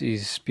because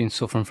he's been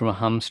suffering from a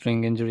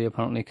hamstring injury,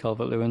 apparently,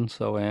 Calvert-Lewin.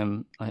 So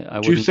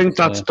do you think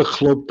that's the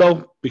club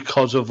though,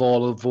 because of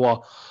all of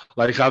what?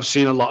 Like I've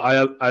seen a lot.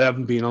 I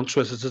haven't been on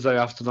Twitter today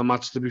after the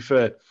match, to be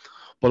fair,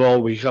 but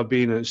all week I've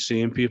been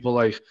seeing people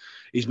like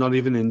he's not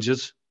even injured.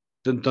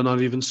 They're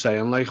not even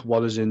saying like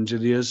what his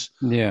injury is.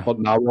 Yeah. But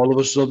now all of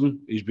a sudden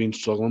he's been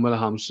struggling with a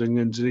hamstring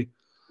injury,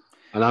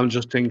 and I'm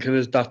just thinking,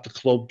 is that the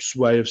club's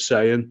way of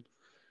saying,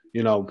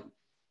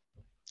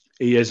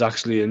 he is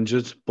actually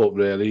injured, but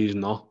really he's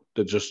not.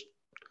 They're just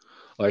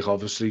like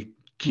obviously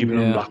keeping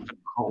him wrapped in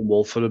cotton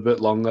wool for a bit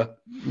longer.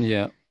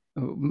 Yeah,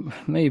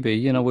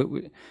 maybe.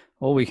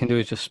 All we can do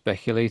is just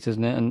speculate,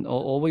 isn't it? And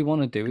all we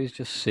want to do is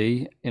just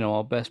see,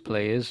 our best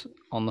players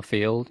on the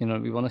field.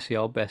 We want to see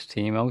our best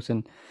team out,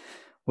 and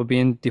we're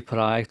being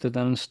deprived of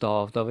them and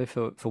starved of it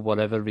for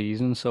whatever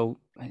reason. So,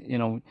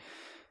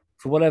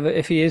 for whatever,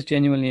 if he is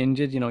genuinely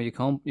injured, you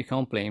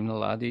can't blame the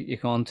lad. You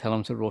can't tell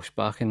him to rush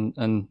back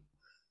and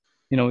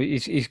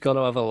he's got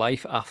to have a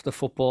life after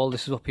football.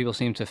 This is what people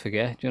seem to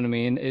forget. Do you know what I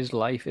mean? His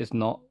life is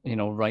not,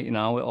 right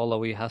now,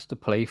 although he has to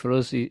play for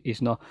us,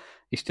 he's not,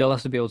 he still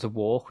has to be able to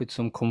walk with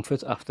some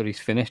comfort after he's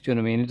finished. Do you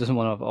know what I mean? He doesn't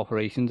want to have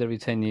operations every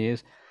 10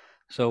 years.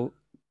 So,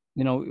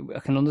 I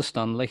can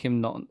understand like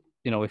him not,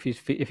 if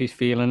he's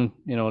feeling,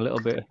 a little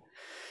bit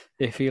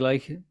iffy,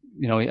 like,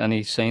 and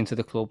he's saying to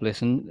the club,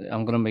 listen,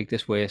 I'm going to make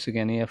this worse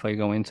again here if I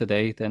go in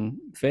today, then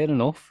fair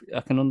enough.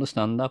 I can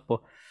understand that.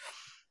 But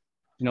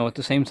at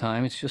the same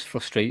time, it's just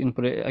frustrating,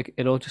 but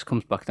it all just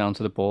comes back down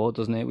to the board,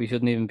 doesn't it? We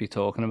shouldn't even be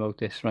talking about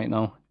this right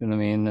now. You know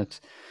what I mean?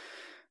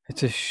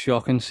 It's a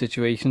shocking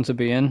situation to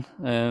be in.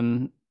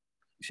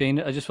 Shane,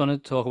 I just want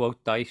to talk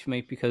about Dyche,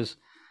 mate, because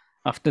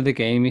after the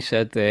game he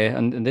said there,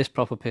 and this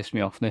proper pissed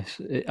me off.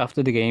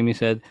 After the game he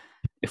said,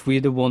 if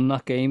we'd have won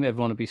that game,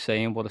 everyone would be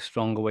saying what a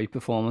strong away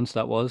performance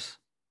that was.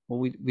 Well,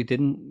 we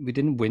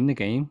didn't win the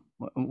game.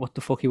 What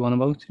the fuck you on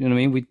about? You know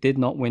what I mean? We did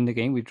not win the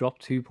game. We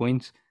dropped 2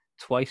 points,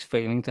 twice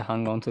failing to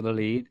hang on to the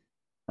lead,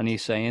 and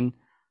he's saying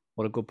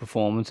what a good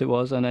performance it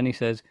was, and then he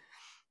says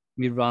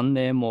we ran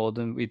there more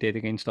than we did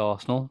against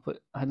Arsenal. But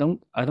I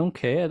don't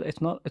care. It's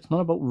not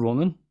about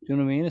running. Do you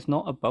know what I mean? It's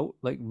not about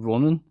like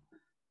running.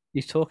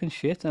 He's talking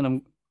shit, and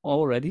I'm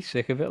already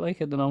sick of it.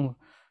 Like, I don't know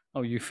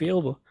how you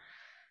feel, but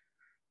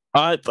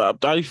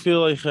I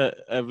feel like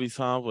every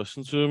time I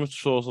listen to him, it's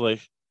sort of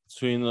like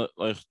between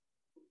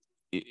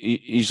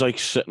he's like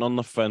sitting on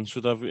the fence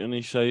with everything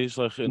he says,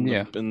 like in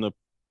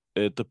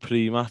the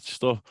pre-match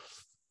stuff.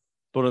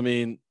 But I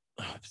mean,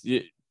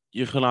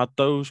 you can add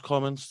those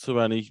comments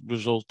to any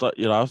result that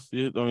you have.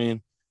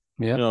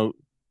 yeah.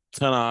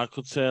 Ten Hag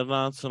could turn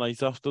around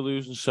tonight after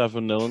losing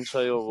 7-0 and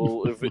say,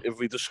 "Oh well, if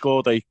we'd have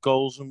scored 8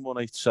 goals and won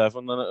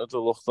 8-7, then it'd have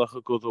looked like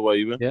a good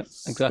away win." Yeah,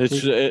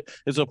 exactly.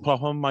 It's a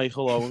proper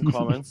Michael Owen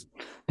comment.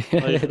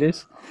 Yeah, it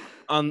is.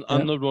 And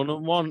the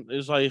running one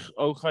is like,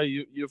 okay,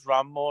 you've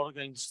ran more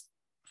against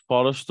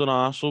Forest and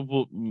Arsenal,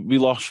 but we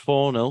lost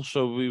 4-0,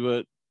 so we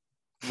were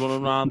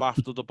running around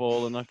after the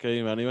ball in that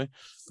game anyway.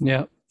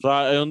 Yeah. So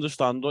I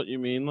understand what you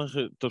mean. Like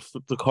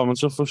the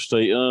comments are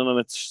frustrating, and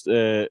it's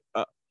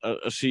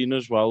a scene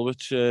as well,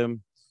 which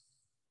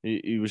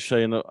he was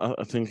saying.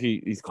 I think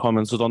he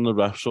commented on the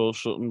refs or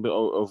something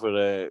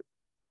over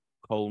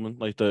Coleman,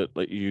 like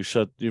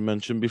you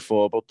mentioned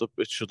before about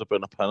it should have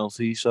been a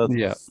penalty. He said.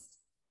 Yeah.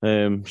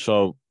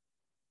 So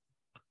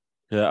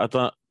yeah,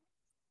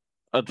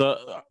 I don't.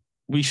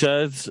 We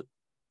said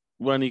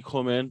when he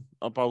come in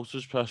about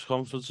his press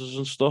conferences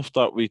and stuff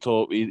that we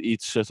thought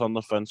he'd sit on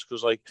the fence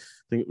because, like, I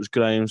think it was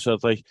Graham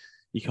said, like,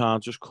 you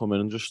can't just come in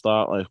and just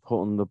start like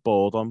putting the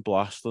board on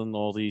blast and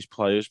all these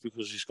players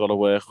because he's got to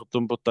work with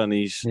them. But then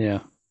he's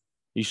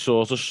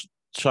sort of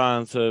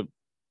trying to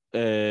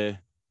don't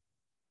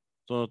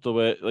know the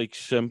way, like,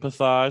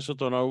 sympathise, I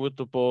don't know, with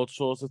the board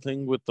sort of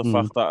thing, with the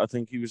fact that I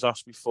think he was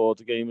asked before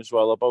the game as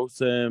well about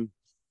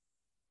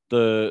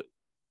the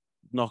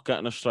not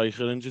getting a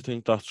striker in. Do you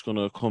think that's going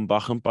to come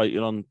back and bite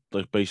you on,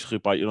 like, basically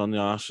bite you on the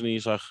arse? And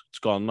he's like, it's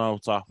gone now,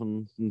 it's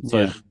happened. And it's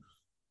like,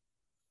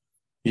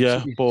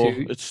 but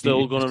it's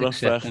still going to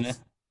affect it.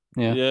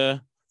 Yeah.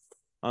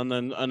 And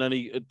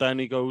then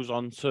he goes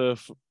on to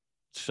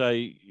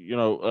say,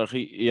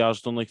 he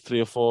has done like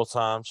 3 or 4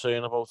 times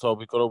saying about how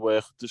we've got to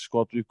work with the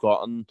squad we've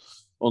got and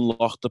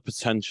unlock the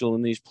potential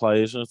in these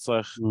players. And it's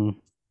like,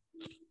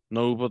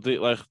 nobody,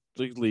 like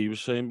Lee was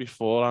saying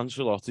before,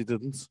 Ancelotti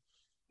didn't.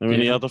 I mean,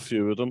 he had a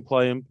few of them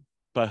playing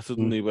better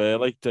than they were,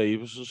 like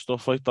Davis and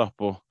stuff like that.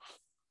 But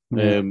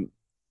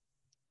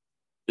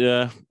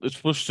it's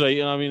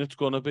frustrating. I mean, it's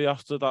going to be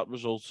after that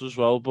result as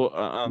well. But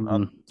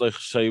and like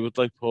say with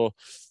like poor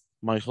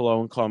Michael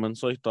Owen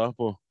comments like that.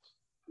 But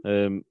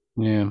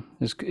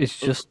it's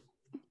just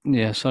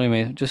sorry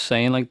mate, just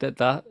saying like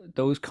that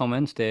those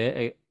comments there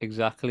are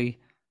exactly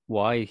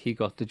why he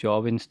got the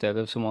job instead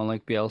of someone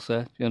like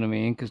Bielsa. You know what I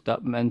mean? Because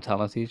that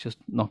mentality is just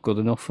not good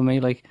enough for me.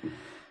 Like,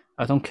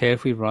 I don't care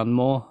if we ran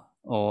more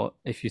or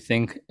if you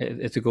think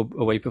it's a good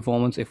away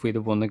performance if we'd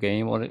have won the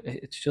game, or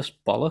it's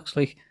just bollocks.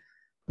 Like,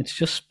 it's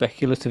just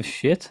speculative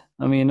shit.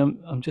 I mean,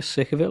 I'm just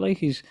sick of it.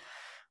 Like, and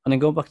then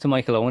go back to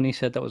Michael Owen, he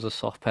said that was a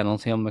soft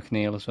penalty on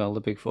McNeil as well, the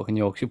big fucking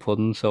Yorkshire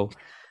pudding. So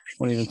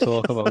won't even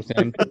talk about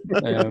him.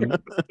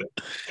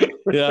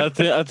 Yeah,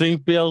 I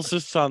think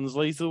Bielsa's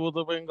translator would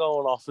have been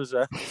going off his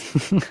head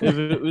if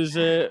it was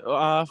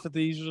half of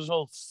these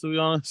results, to be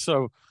honest.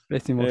 So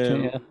pretty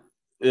much,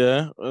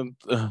 yeah, and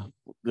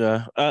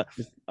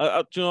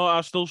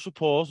I still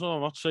support him.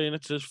 I'm not saying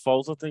it's his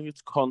fault. I think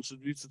it's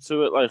contributed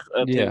to it. Like,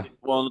 I think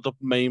one of the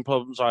main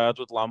problems I had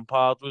with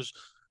Lampard was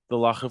the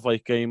lack of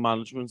like game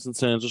management in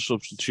terms of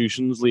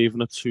substitutions,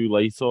 leaving it too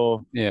late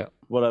or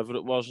whatever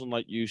it was. And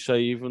like you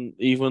say,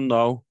 even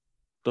though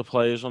the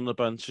players on the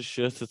bench are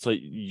shit, it's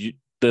like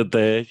they're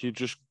there. You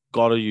just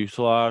got to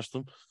utilise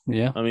them.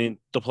 Yeah, I mean,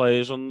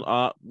 most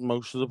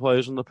of the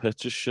players on the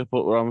pitch is shit,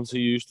 but we're having to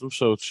use them,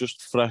 so it's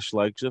just fresh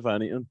legs, if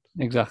anything.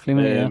 exactly,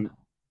 mate. Yeah,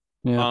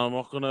 yeah, I'm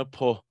not gonna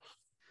put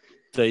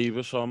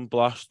Davis on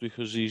blast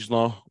because he's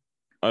not.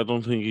 I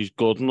don't think he's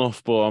good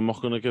enough, but I'm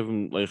not gonna give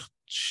him like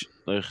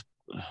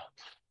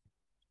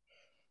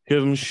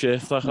give him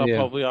shit like I yeah.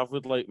 probably have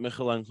with like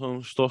Mykolenko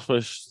and stuff.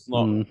 It's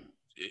not. Mm,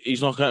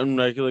 He's not getting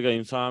regular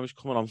game time. He's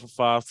coming on for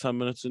 5-10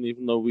 minutes, and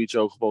even though we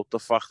joke about the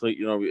fact that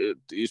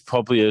he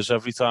probably is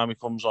every time he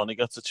comes on, he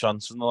gets a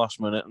chance in the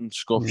last minute and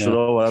scuffs it yeah,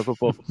 or whatever.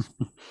 But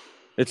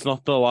it's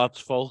not the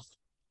lad's fault.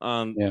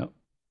 And yeah,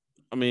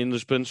 I mean,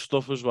 there's been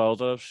stuff as well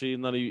that I've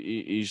seen that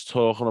he's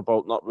talking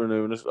about not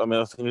renewing it. I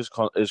mean, I think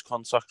his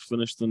contract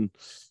finished and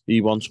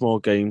he wants more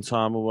game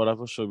time or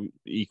whatever, so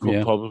he could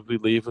yeah. probably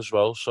leave as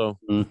well. So,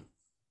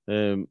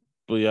 Mm,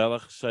 but yeah,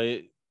 like I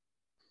say,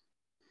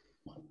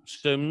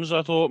 Sims,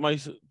 I thought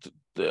rather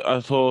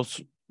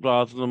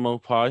than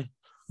Mopai,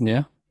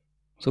 yeah.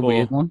 It's a but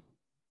weird one.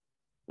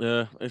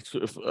 yeah, I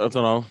don't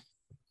know.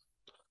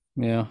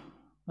 Yeah,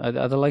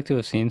 I'd like to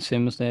have seen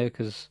Sims there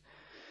because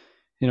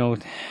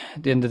at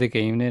the end of the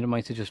game, there it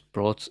might have just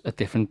brought a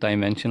different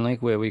dimension,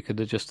 like where we could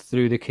have just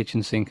threw the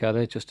kitchen sink at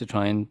it just to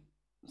try and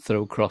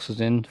throw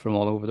crosses in from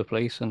all over the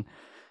place, and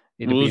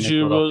it'd have been Would a good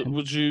you option.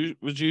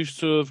 would you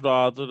to have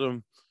rather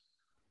them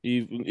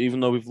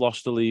even though we've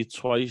lost the lead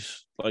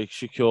twice, like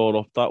secure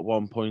up that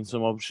 1 point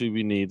and obviously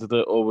we needed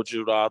it, or would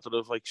you rather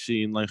have like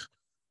seen like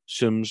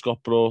Sims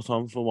got brought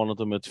on for one of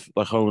the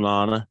like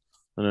Onana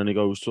and then he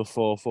goes to a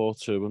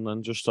 4-4-2 and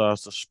then just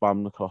starts to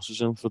spam the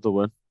crosses in for the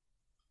win?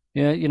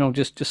 Yeah,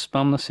 just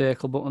spam the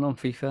circle button on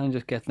FIFA and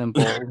just get them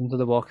balls into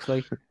the box.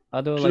 Like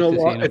I do Do you like know to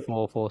see in what?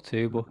 a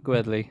 4-4-2, but go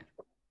ahead, Lee.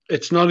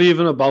 It's not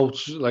even about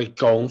like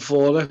going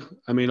for it.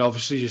 I mean,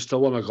 obviously you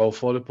still want to go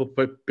for it,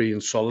 but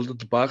being solid at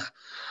the back.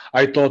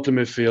 I thought the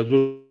midfield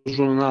was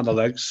running out of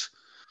legs,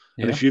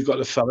 and Yeah. if you've got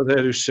a fella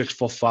there who's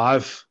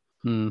 6'5",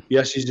 Mm,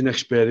 yes, he's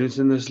inexperienced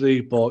in this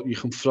league, but you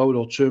can throw it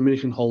up to him and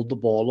he can hold the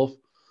ball up,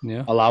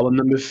 yeah. allowing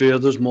the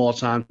midfielders more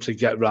time to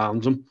get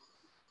round him.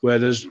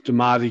 Whereas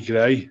Damari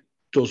Gray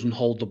doesn't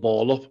hold the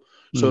ball up,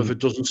 so if Mm, it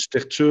doesn't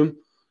stick to him,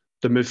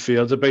 the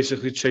midfielder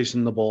basically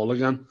chasing the ball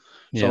again.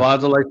 So yeah.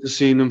 I'd have liked to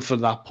see him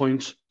from that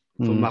point.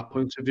 From Mm, that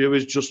point of view,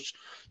 is just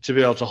to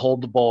be able to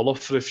hold the ball up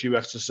for a few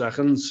extra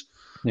seconds,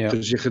 yeah.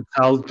 because you could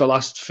tell the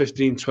last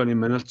 15-20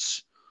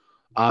 minutes,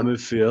 our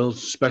midfield,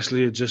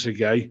 especially just a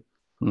guy,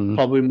 Mm,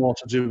 probably more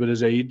to do with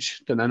his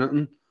age than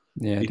anything.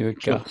 yeah. He Do it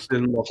just gassed.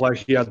 didn't look like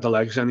he had the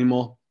legs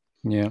anymore.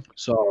 Yeah.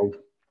 So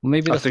Well,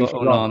 maybe I that's think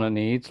what for that, Onana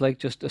needs, like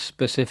just a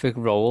specific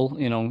role,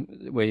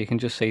 where you can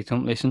just say to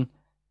him, listen,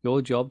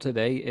 your job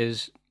today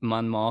is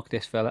man mark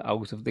this fella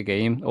out of the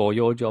game, or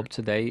your job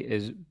today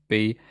is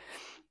be,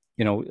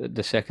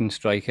 the second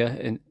striker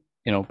in,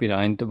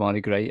 behind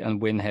Damari Gray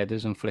and win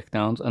headers and flick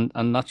downs,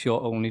 and that's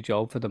your only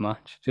job for the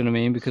match. Do you know what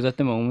I mean? Because at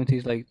the moment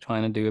he's like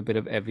trying to do a bit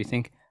of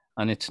everything,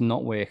 and it's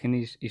not working.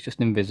 He's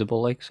just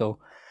invisible, like so.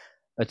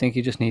 I think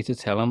you just need to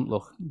tell him,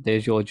 look,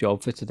 there's your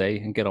job for today,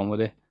 and get on with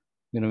it.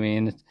 You know what I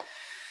mean?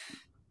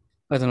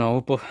 I don't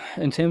know, but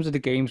in terms of the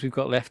games we've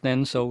got left,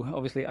 then, so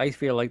obviously I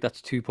feel like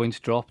that's 2 points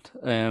dropped.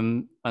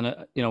 And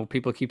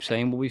people keep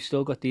saying, well, we've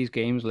still got these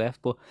games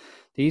left, but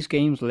these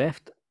games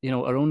left,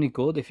 are only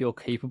good if you're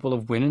capable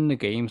of winning the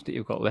games that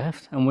you've got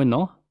left, and we're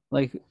not.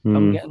 Like,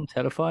 I'm getting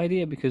terrified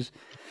here because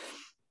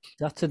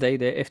that's today.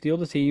 There, if the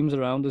other teams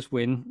around us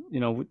win,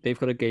 they've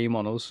got a game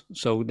on us,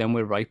 so then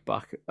we're right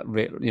back,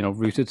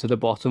 rooted to the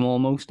bottom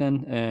almost.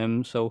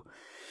 Then, so.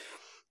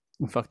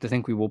 In fact, I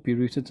think we will be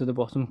rooted to the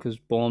bottom because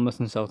Bournemouth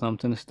and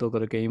Southampton have still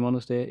got a game on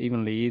us there,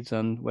 even Leeds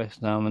and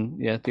West Ham, and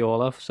yeah, they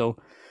all have. So,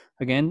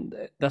 again,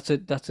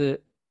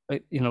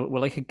 we're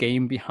like a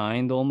game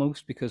behind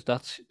almost because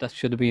that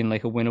should have been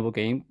like a winnable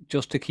game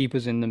just to keep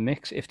us in the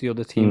mix if the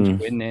other teams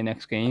win their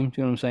next game. Do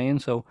you know what I'm saying?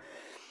 So,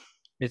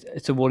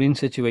 it's a worrying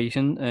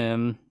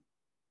situation.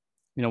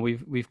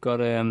 We've got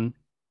I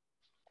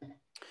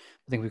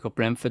think we've got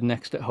Brentford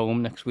next at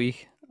home next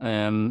week.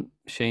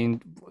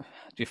 Shane,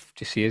 do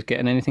you see us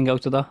getting anything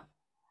out of that?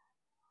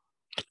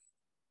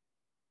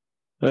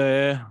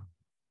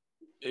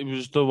 It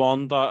was the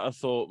one that I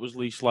thought was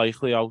least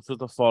likely out of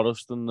the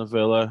Forest and the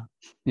Villa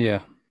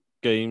Yeah,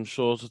 game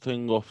sort of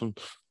thing up and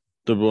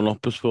the run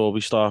up before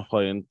we start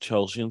playing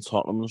Chelsea and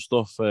Tottenham and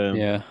stuff.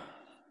 yeah,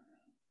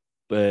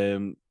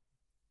 Um,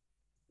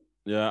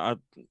 yeah,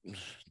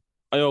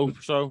 I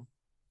hope so.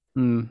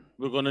 mm,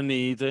 We're gonna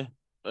need it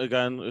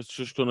again. It's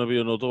just gonna be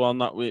another one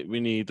that we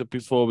need it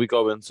before we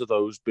go into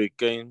those big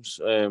games.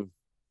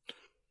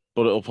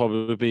 But it'll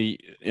probably be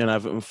in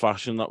Everton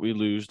fashion that we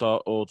lose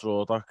that or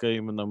draw that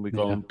game, and then we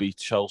go yeah, and beat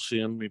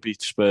Chelsea and we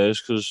beat Spurs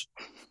because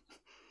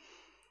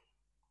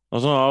I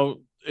don't know.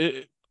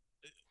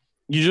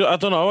 I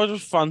don't know. I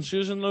just fancy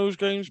us in those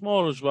games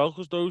more as well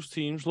because those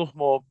teams look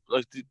more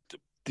like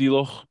they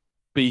look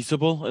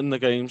beatable in the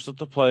games that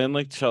they're playing,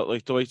 like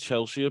the way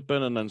Chelsea have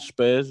been, and then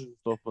Spurs is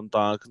up and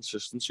down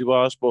consistency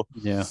wise. But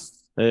yeah,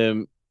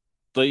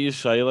 like you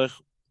say, like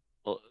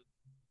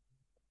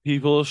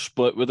people are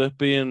split with it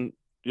being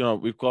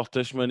we've got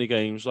this many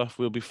games left,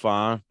 we'll be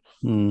fine.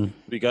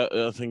 We get,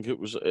 I think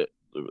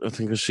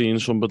I've seen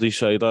somebody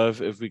say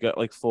that if we get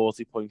like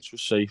 40 points, we're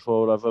safe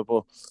or whatever.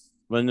 But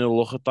when you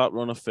look at that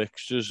run of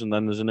fixtures and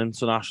then there's an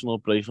international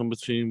break in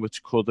between,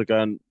 which could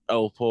again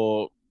help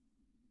or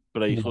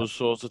break us,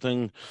 sort of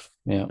thing.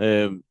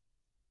 Yeah.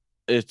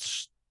 Like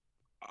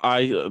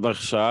I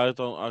said,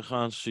 I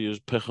can't see us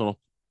picking up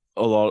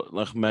a lot,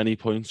 like many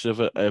points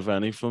if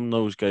any from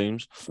those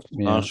games.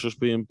 Yeah. That's just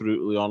being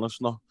brutally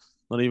honest, not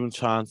even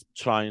trying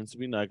to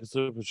be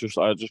negative. It's just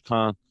I just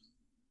can't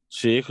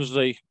see it because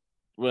like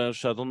where I've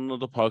said on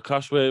another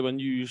podcast where when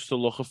you used to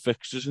look at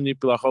fixtures and you'd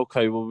be like,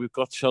 okay, well we've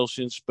got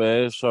Chelsea and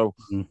Spurs, so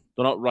they're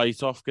not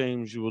write-off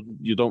games.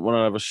 You don't want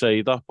to ever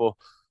say that, but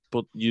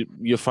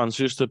you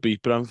fancy us to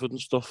beat Brentford and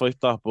stuff like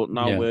that. But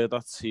now we're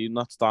that team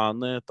that's down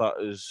there, that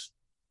is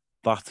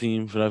that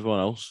team for everyone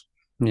else.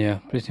 Yeah,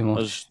 pretty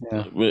much.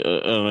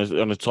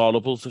 And it's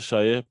horrible to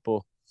say it,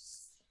 but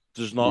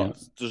there's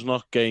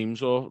not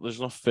games or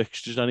there's not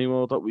fixtures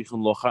anymore that we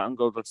can look at and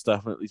go, that's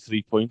definitely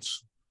 3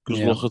 points.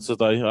 Because look at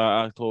today,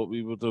 I thought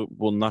we would have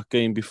won that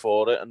game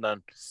before it, and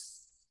then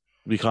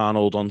we can't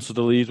hold on to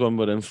the lead when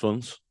we're in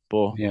front.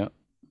 But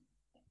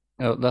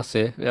oh, that's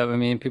it. Yeah, I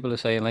mean, people are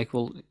saying like,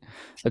 well,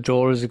 a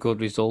draw is a good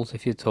result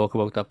if you talk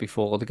about that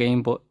before the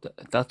game, but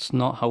that's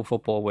not how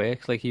football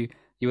works. Like you're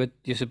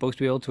supposed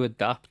to be able to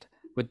adapt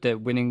with the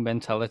winning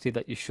mentality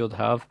that you should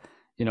have.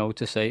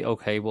 To say,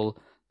 okay, well,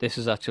 this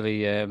is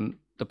actually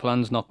the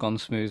plan's not gone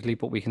smoothly,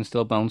 but we can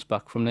still bounce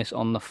back from this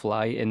on the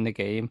fly in the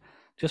game.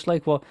 Just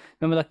like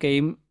remember that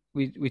game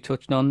we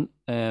touched on,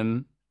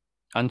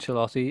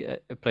 Ancelotti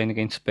playing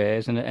against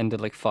Spurs and it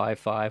ended like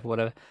 5-5 or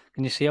whatever.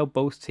 Can you see how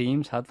both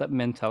teams had that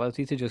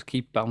mentality to just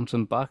keep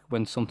bouncing back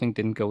when something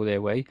didn't go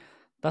their way?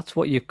 That's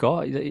what you've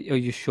got, or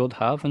you should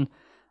have. And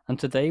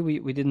today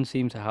we didn't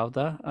seem to have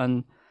that,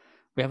 and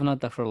we haven't had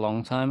that for a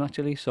long time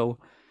actually. So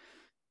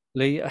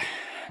Lee,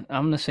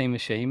 I'm the same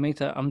as Shane, mate.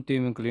 I'm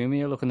doom and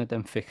gloomy looking at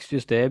them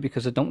fixtures there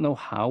because I don't know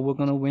how we're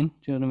gonna win. Do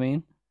you know what I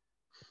mean?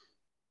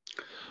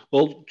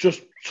 Well,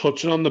 just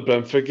touching on the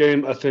Brentford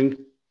game, I think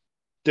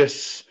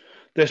this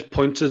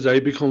point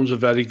today becomes a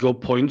very good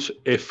point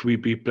if we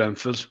beat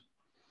Brentford.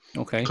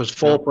 Okay. Because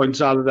 4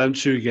 points out of them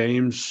 2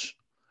 games,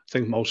 I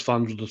think most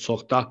fans would have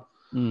took that.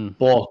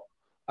 But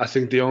I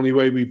think the only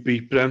way we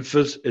beat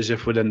Brentford is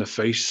if we're in the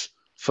face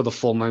for the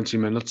full 90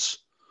 minutes.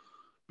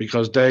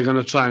 Because they're going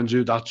to try and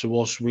do that to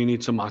us. We need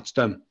to match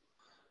them.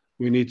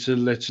 We need to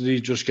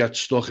literally just get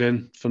stuck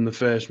in from the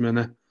first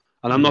minute.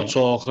 And I'm not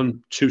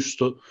talking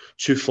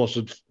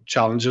two-footed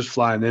challenges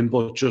flying in,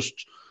 but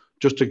just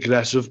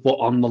aggressive, but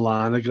on the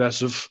line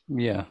aggressive.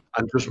 Yeah.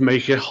 And just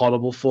make it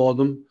horrible for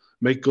them.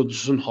 Make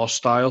Goodison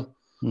hostile.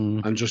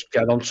 And just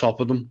get on top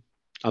of them.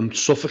 And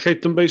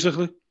suffocate them,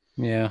 basically.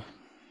 Yeah.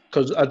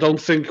 Because I don't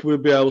think we'll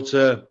be able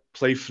to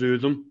play through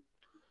them.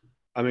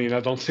 I mean, I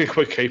don't think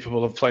we're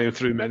capable of playing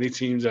through many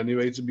teams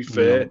anyway, to be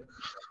fair. No.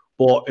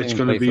 But it's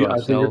going to be, I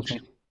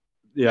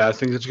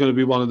think it's going to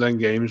be one of them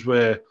games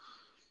where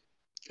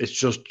it's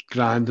just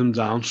grind them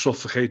down,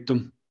 suffocate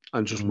them,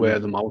 and just wear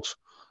them out.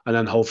 And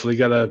then hopefully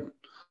get a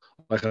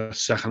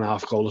second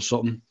half goal or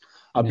something.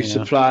 I'd be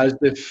surprised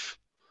if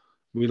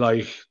we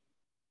we're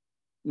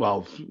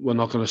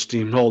not going to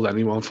steamroll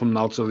anyone from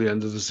now till the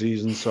end of the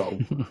season, so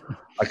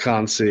I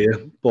can't see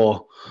it.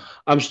 But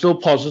I'm still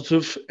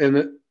positive in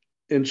it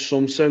in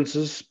some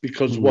senses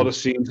because what I've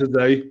seen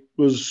today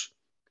was,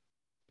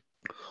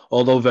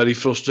 although very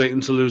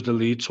frustrating to lose the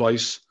lead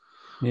twice.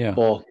 Yeah.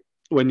 But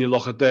when you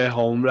look at their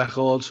home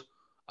record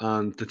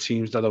and the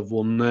teams that have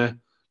won there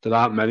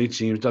aren't many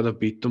teams that have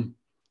beat them.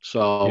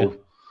 So,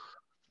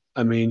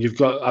 I mean, at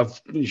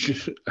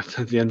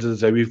the end of the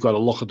day, we've got to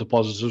look at the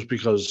positives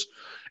because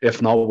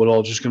if not, we're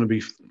all just going to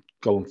be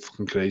going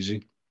fucking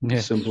crazy. Yeah,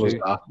 simple as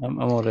that. I'm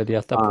already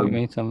at that point,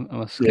 mate. I'm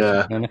a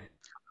schizophrenic.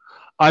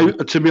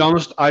 To be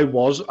honest, I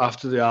was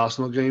after the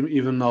Arsenal game,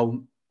 even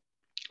though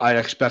I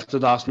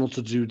expected Arsenal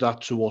to do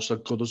that to us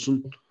at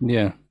Goodison.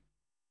 Yeah.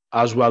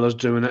 As well as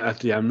doing it at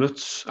the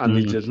Emirates, and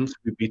they didn't.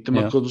 We beat them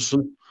at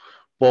Goodison.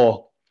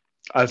 But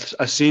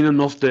I've seen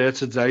enough there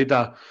today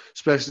that,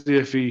 especially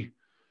if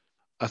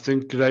I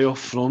think Gray up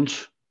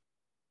front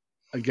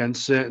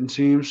against certain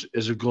teams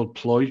is a good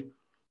ploy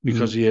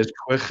because he is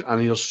quick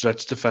and he'll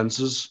stretch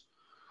defences.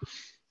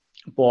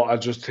 But I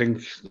just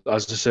think,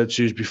 as I said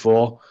to you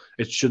before,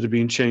 it should have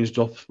been changed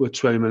up with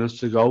 20 minutes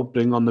to go.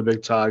 Bring on the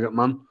big target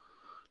man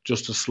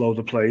just to slow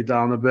the play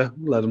down a bit,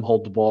 let him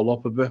hold the ball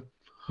up a bit.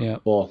 Yeah.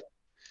 But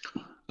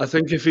I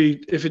think if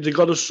he'd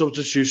got his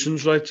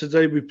substitutions right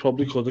today, we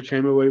probably could have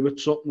came away with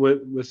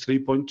 3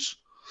 points.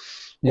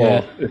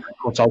 Yeah. Or if it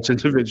cut out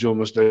individual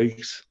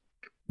mistakes.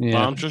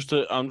 Yeah. I'm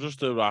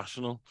just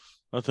irrational.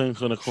 I think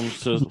when it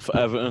comes to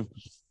Everton,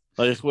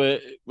 like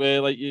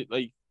where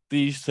like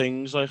these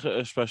things, like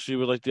especially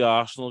with like the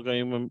Arsenal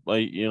game, when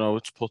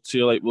it's put to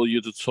you like, well,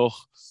 you'd have took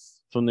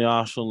from the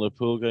Arsenal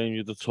Liverpool game,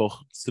 you'd have took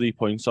 3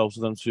 points out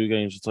of them 2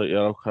 games. It's like, yeah,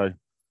 okay.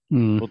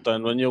 But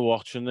then when you're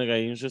watching the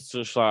games, it's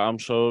just like I'm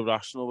so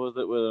irrational with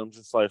it. Where I'm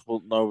just like,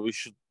 well, no, we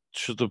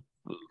should have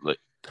like.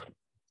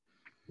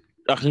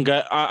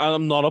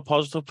 I'm not a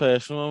positive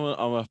person.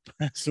 I'm a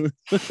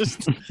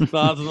pessimist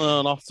rather than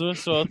an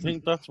optimist. So I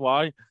think that's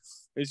why.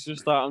 It's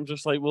just that I'm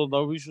just like, well,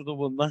 no, we should have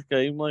won that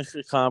game. Like,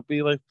 it can't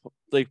be like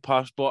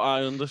past. But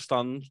I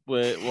understand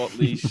what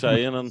Lee's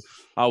saying and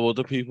how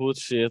other people would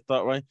see it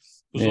that way.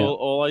 Because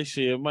all I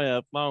see in my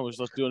head now is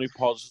that the only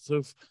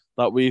positive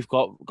that we've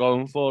got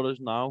going for us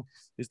now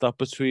is that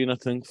between, I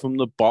think, from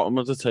the bottom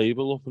of the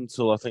table up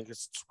until I think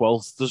it's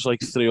 12th, there's like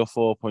 3 or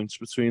 4 points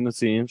between the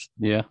teams.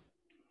 Yeah.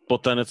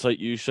 But then it's like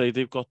you say,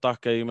 they've got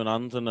that game in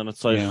hand, and then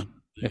it's like,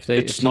 if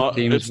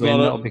teams win,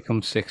 that'll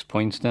become 6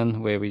 points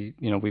then, where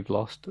we've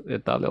lost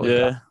that little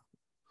gap.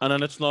 And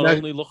then it's not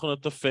only looking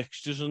at the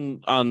fixtures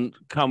and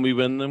can we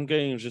win them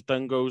games, it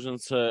then goes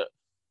into,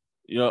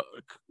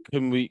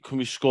 can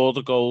we score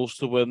the goals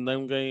to win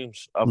them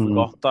games? Have we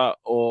got that?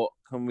 Or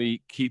can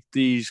we keep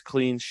these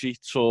clean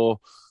sheets or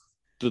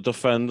the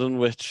defending,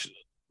 which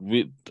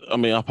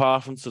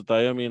apart from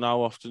today,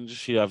 how often do you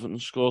see Everton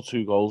score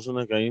 2 goals in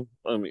a game?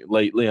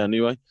 Lately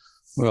anyway.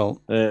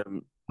 Well,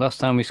 last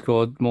time we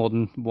scored more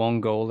than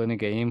 1 goal in a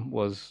game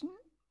was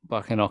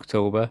back in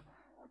October,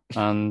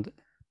 and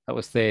that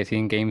was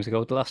 13 games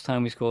ago. The last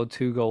time we scored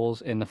 2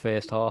 goals in the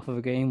first half of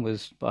a game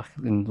was back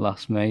in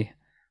last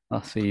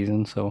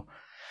season. So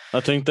I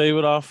think they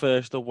were our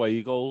first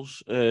away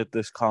goals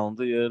this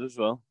calendar year as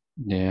well.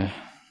 Yeah.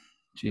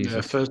 Jesus.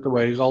 Yeah, first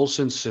away goal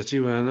since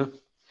City, weren't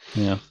it?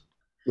 Yeah.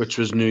 Which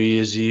was New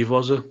Year's Eve,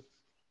 was it?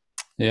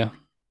 Yeah.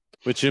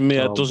 Which in me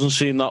it doesn't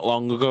seem that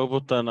long ago,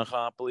 but then I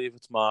can't believe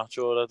it's March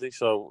already.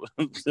 So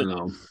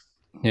no.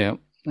 Yeah.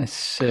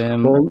 It's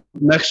well,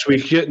 next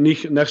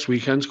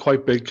weekend's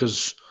quite big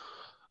because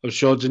I'm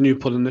sure didn't you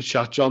put in the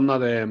chat, John,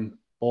 that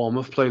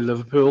Bournemouth play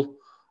Liverpool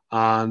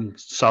and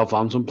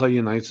Southampton play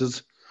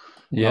United.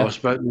 Yeah. I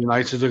expect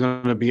United are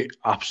going to be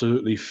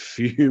absolutely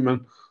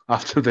fuming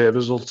after their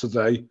result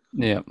today.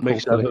 Yeah.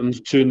 Makes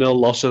Everton's 2-0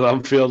 loss at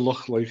Anfield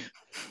look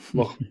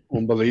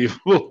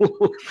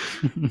unbelievable.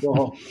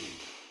 So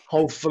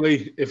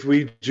hopefully, if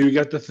we do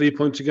get the 3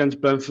 points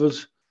against Brentford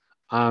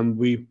and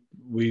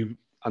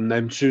and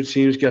them 2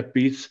 teams get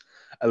beat,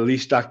 at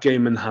least that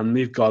game in hand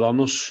they've got on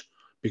us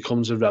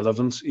becomes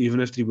irrelevant. Even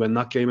if they win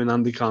that game in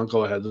hand, they can't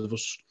go ahead of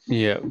us.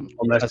 Yeah.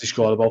 Unless they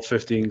score about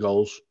 15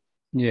 goals.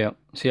 Yeah.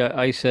 See,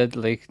 I said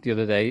the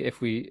other day,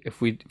 if we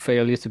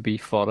fail to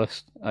beat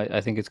Forest, I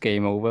think it's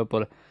game over.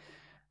 But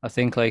I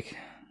think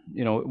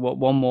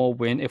one more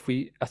win.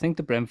 I think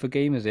the Brentford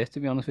game is it. To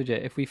be honest with you,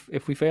 if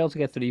we fail to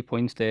get 3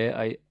 points there,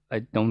 I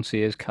don't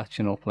see us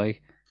catching up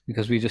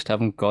because we just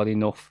haven't got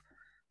enough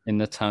in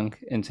the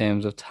tank in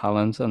terms of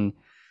talent and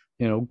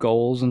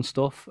goals and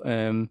stuff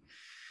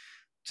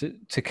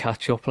to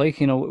catch up.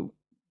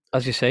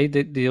 As you say,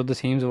 the other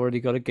teams have already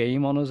got a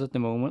game on us at the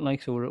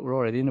moment, so we're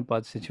already in a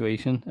bad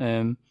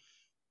situation.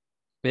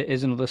 There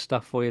is another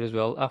stat for you as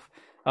well.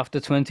 After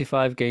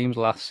 25 games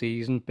last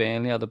season,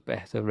 Burnley had a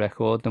better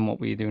record than what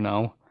we do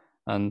now,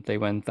 and they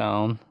went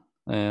down.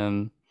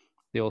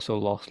 They also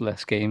lost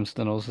less games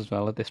than us as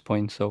well at this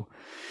point. So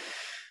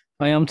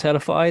I am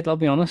terrified, I'll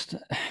be honest.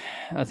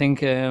 I think,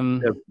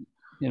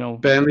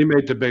 Burnley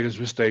made the biggest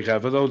mistake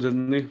ever, though,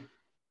 didn't they?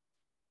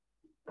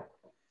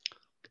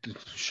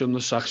 Shouldn't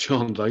have sacked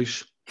Sean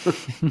Dyche.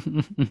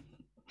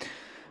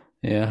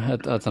 Yeah,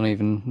 I don't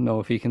even know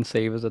if he can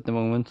save us at the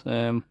moment.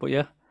 But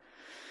yeah,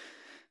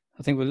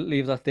 I think we'll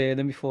leave that there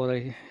then before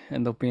I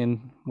end up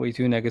being way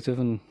too negative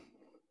and,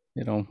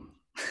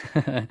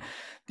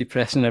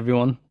 depressing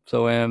everyone.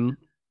 So,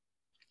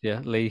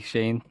 yeah, Lee,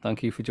 Shane,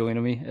 thank you for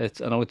joining me. I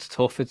know it's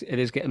tough. It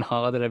is getting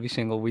harder every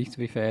single week, to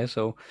be fair.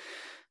 So,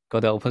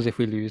 God help us if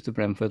we lose to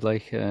Brentford. I'll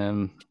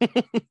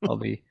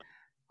be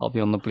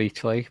on the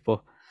bleach,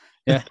 but.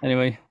 Yeah,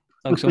 anyway,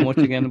 thanks so much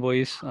again,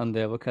 boys, and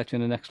we'll catch you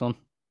in the next one.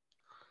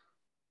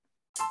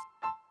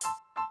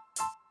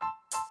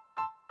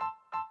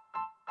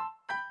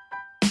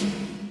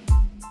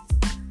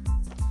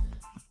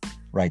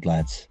 Right,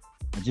 lads,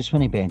 I just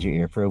want to bend your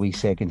ear for a wee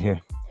second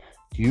here.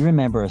 Do you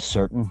remember a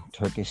certain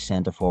Turkish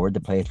centre-forward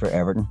that played for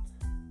Everton?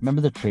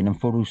 Remember the training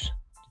photos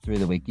through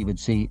the week you would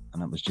see,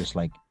 and it was just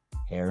like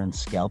hair and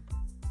scalp,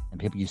 and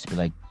people used to be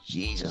like,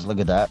 Jesus, look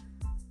at that.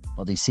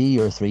 Well, they see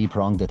your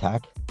 3-pronged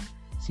attack.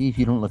 See if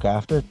you don't look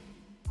after it.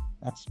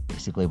 That's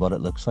basically what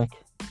it looks like.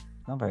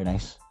 Not very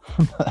nice.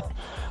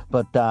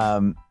 but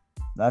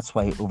that's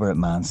why over at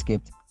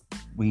Manscaped,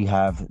 we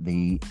have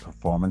the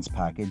performance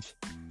package.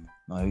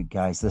 Now,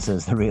 guys, this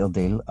is the real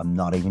deal. I'm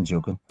not even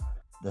joking.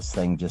 This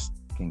thing just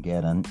can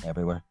get in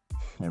everywhere.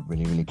 It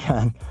really, really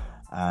can.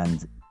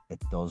 And it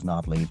does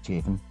not leave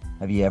chafing.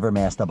 Have you ever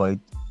messed about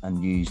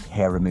and used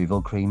hair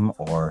removal cream,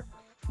 or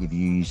you've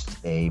used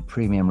a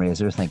premium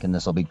razor thinking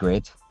this will be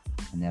great,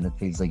 and then it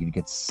feels like you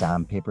get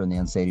sandpaper on the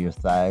inside of your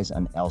thighs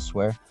and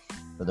elsewhere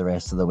for the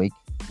rest of the week?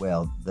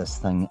 Well, this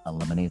thing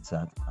eliminates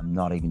that. I'm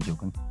not even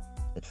joking.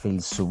 It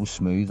feels so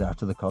smooth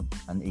after the cut,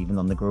 and even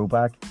on the grow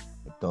back,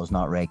 it does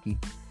not reiki.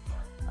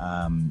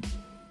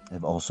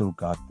 They've also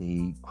got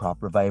the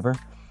crop reviver,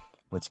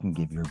 which can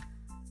give your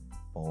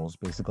balls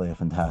basically a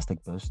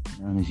fantastic boost.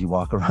 And as you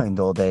walk around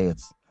all day,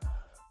 it's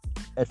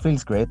It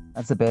feels great.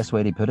 That's the best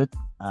way to put it.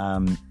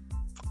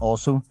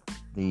 Also,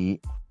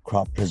 the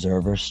crop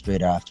preserver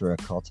straight after a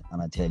cut,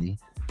 and I tell you,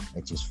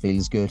 it just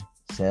feels good,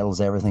 settles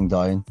everything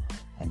down,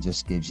 and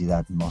just gives you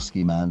that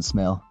musky man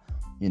smell,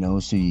 you know,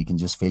 so you can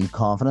just feel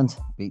confident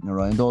beating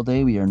around all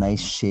day with your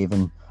nice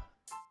shaven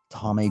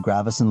Tommy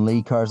Gravis and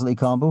Lee Carsley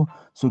combo.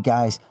 So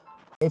guys,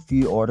 if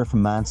you order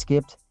from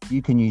Manscaped,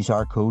 you can use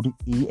our code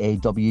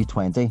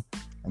EAW20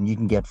 and you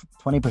can get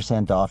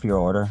 20% off your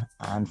order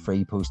and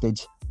free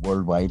postage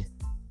worldwide.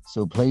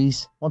 So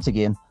please, once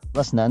again,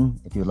 listen in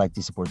if you'd like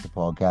to support the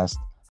podcast.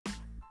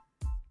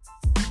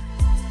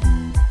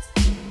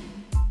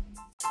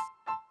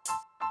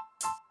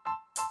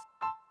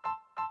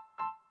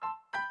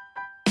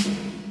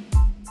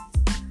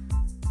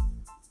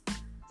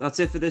 That's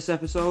it for this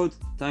episode.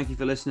 Thank you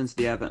for listening to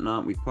the Everton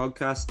Aren't We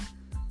podcast.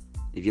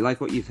 If you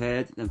like what you've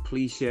heard, then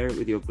please share it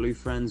with your blue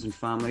friends and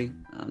family,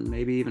 and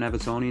maybe even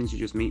Evertonians you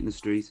just meet in the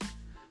street.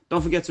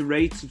 Don't forget to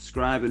rate,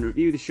 subscribe and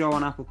review the show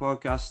on Apple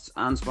Podcasts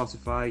and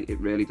Spotify.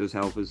 It really does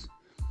help us.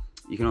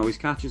 You can always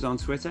catch us on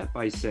Twitter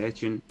by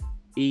searching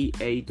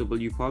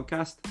EAW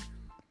Podcast.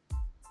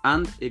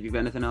 And if you've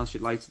anything else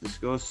you'd like to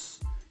discuss,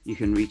 you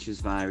can reach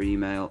us via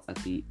email at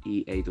the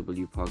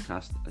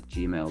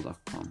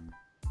eawpodcast@gmail.com.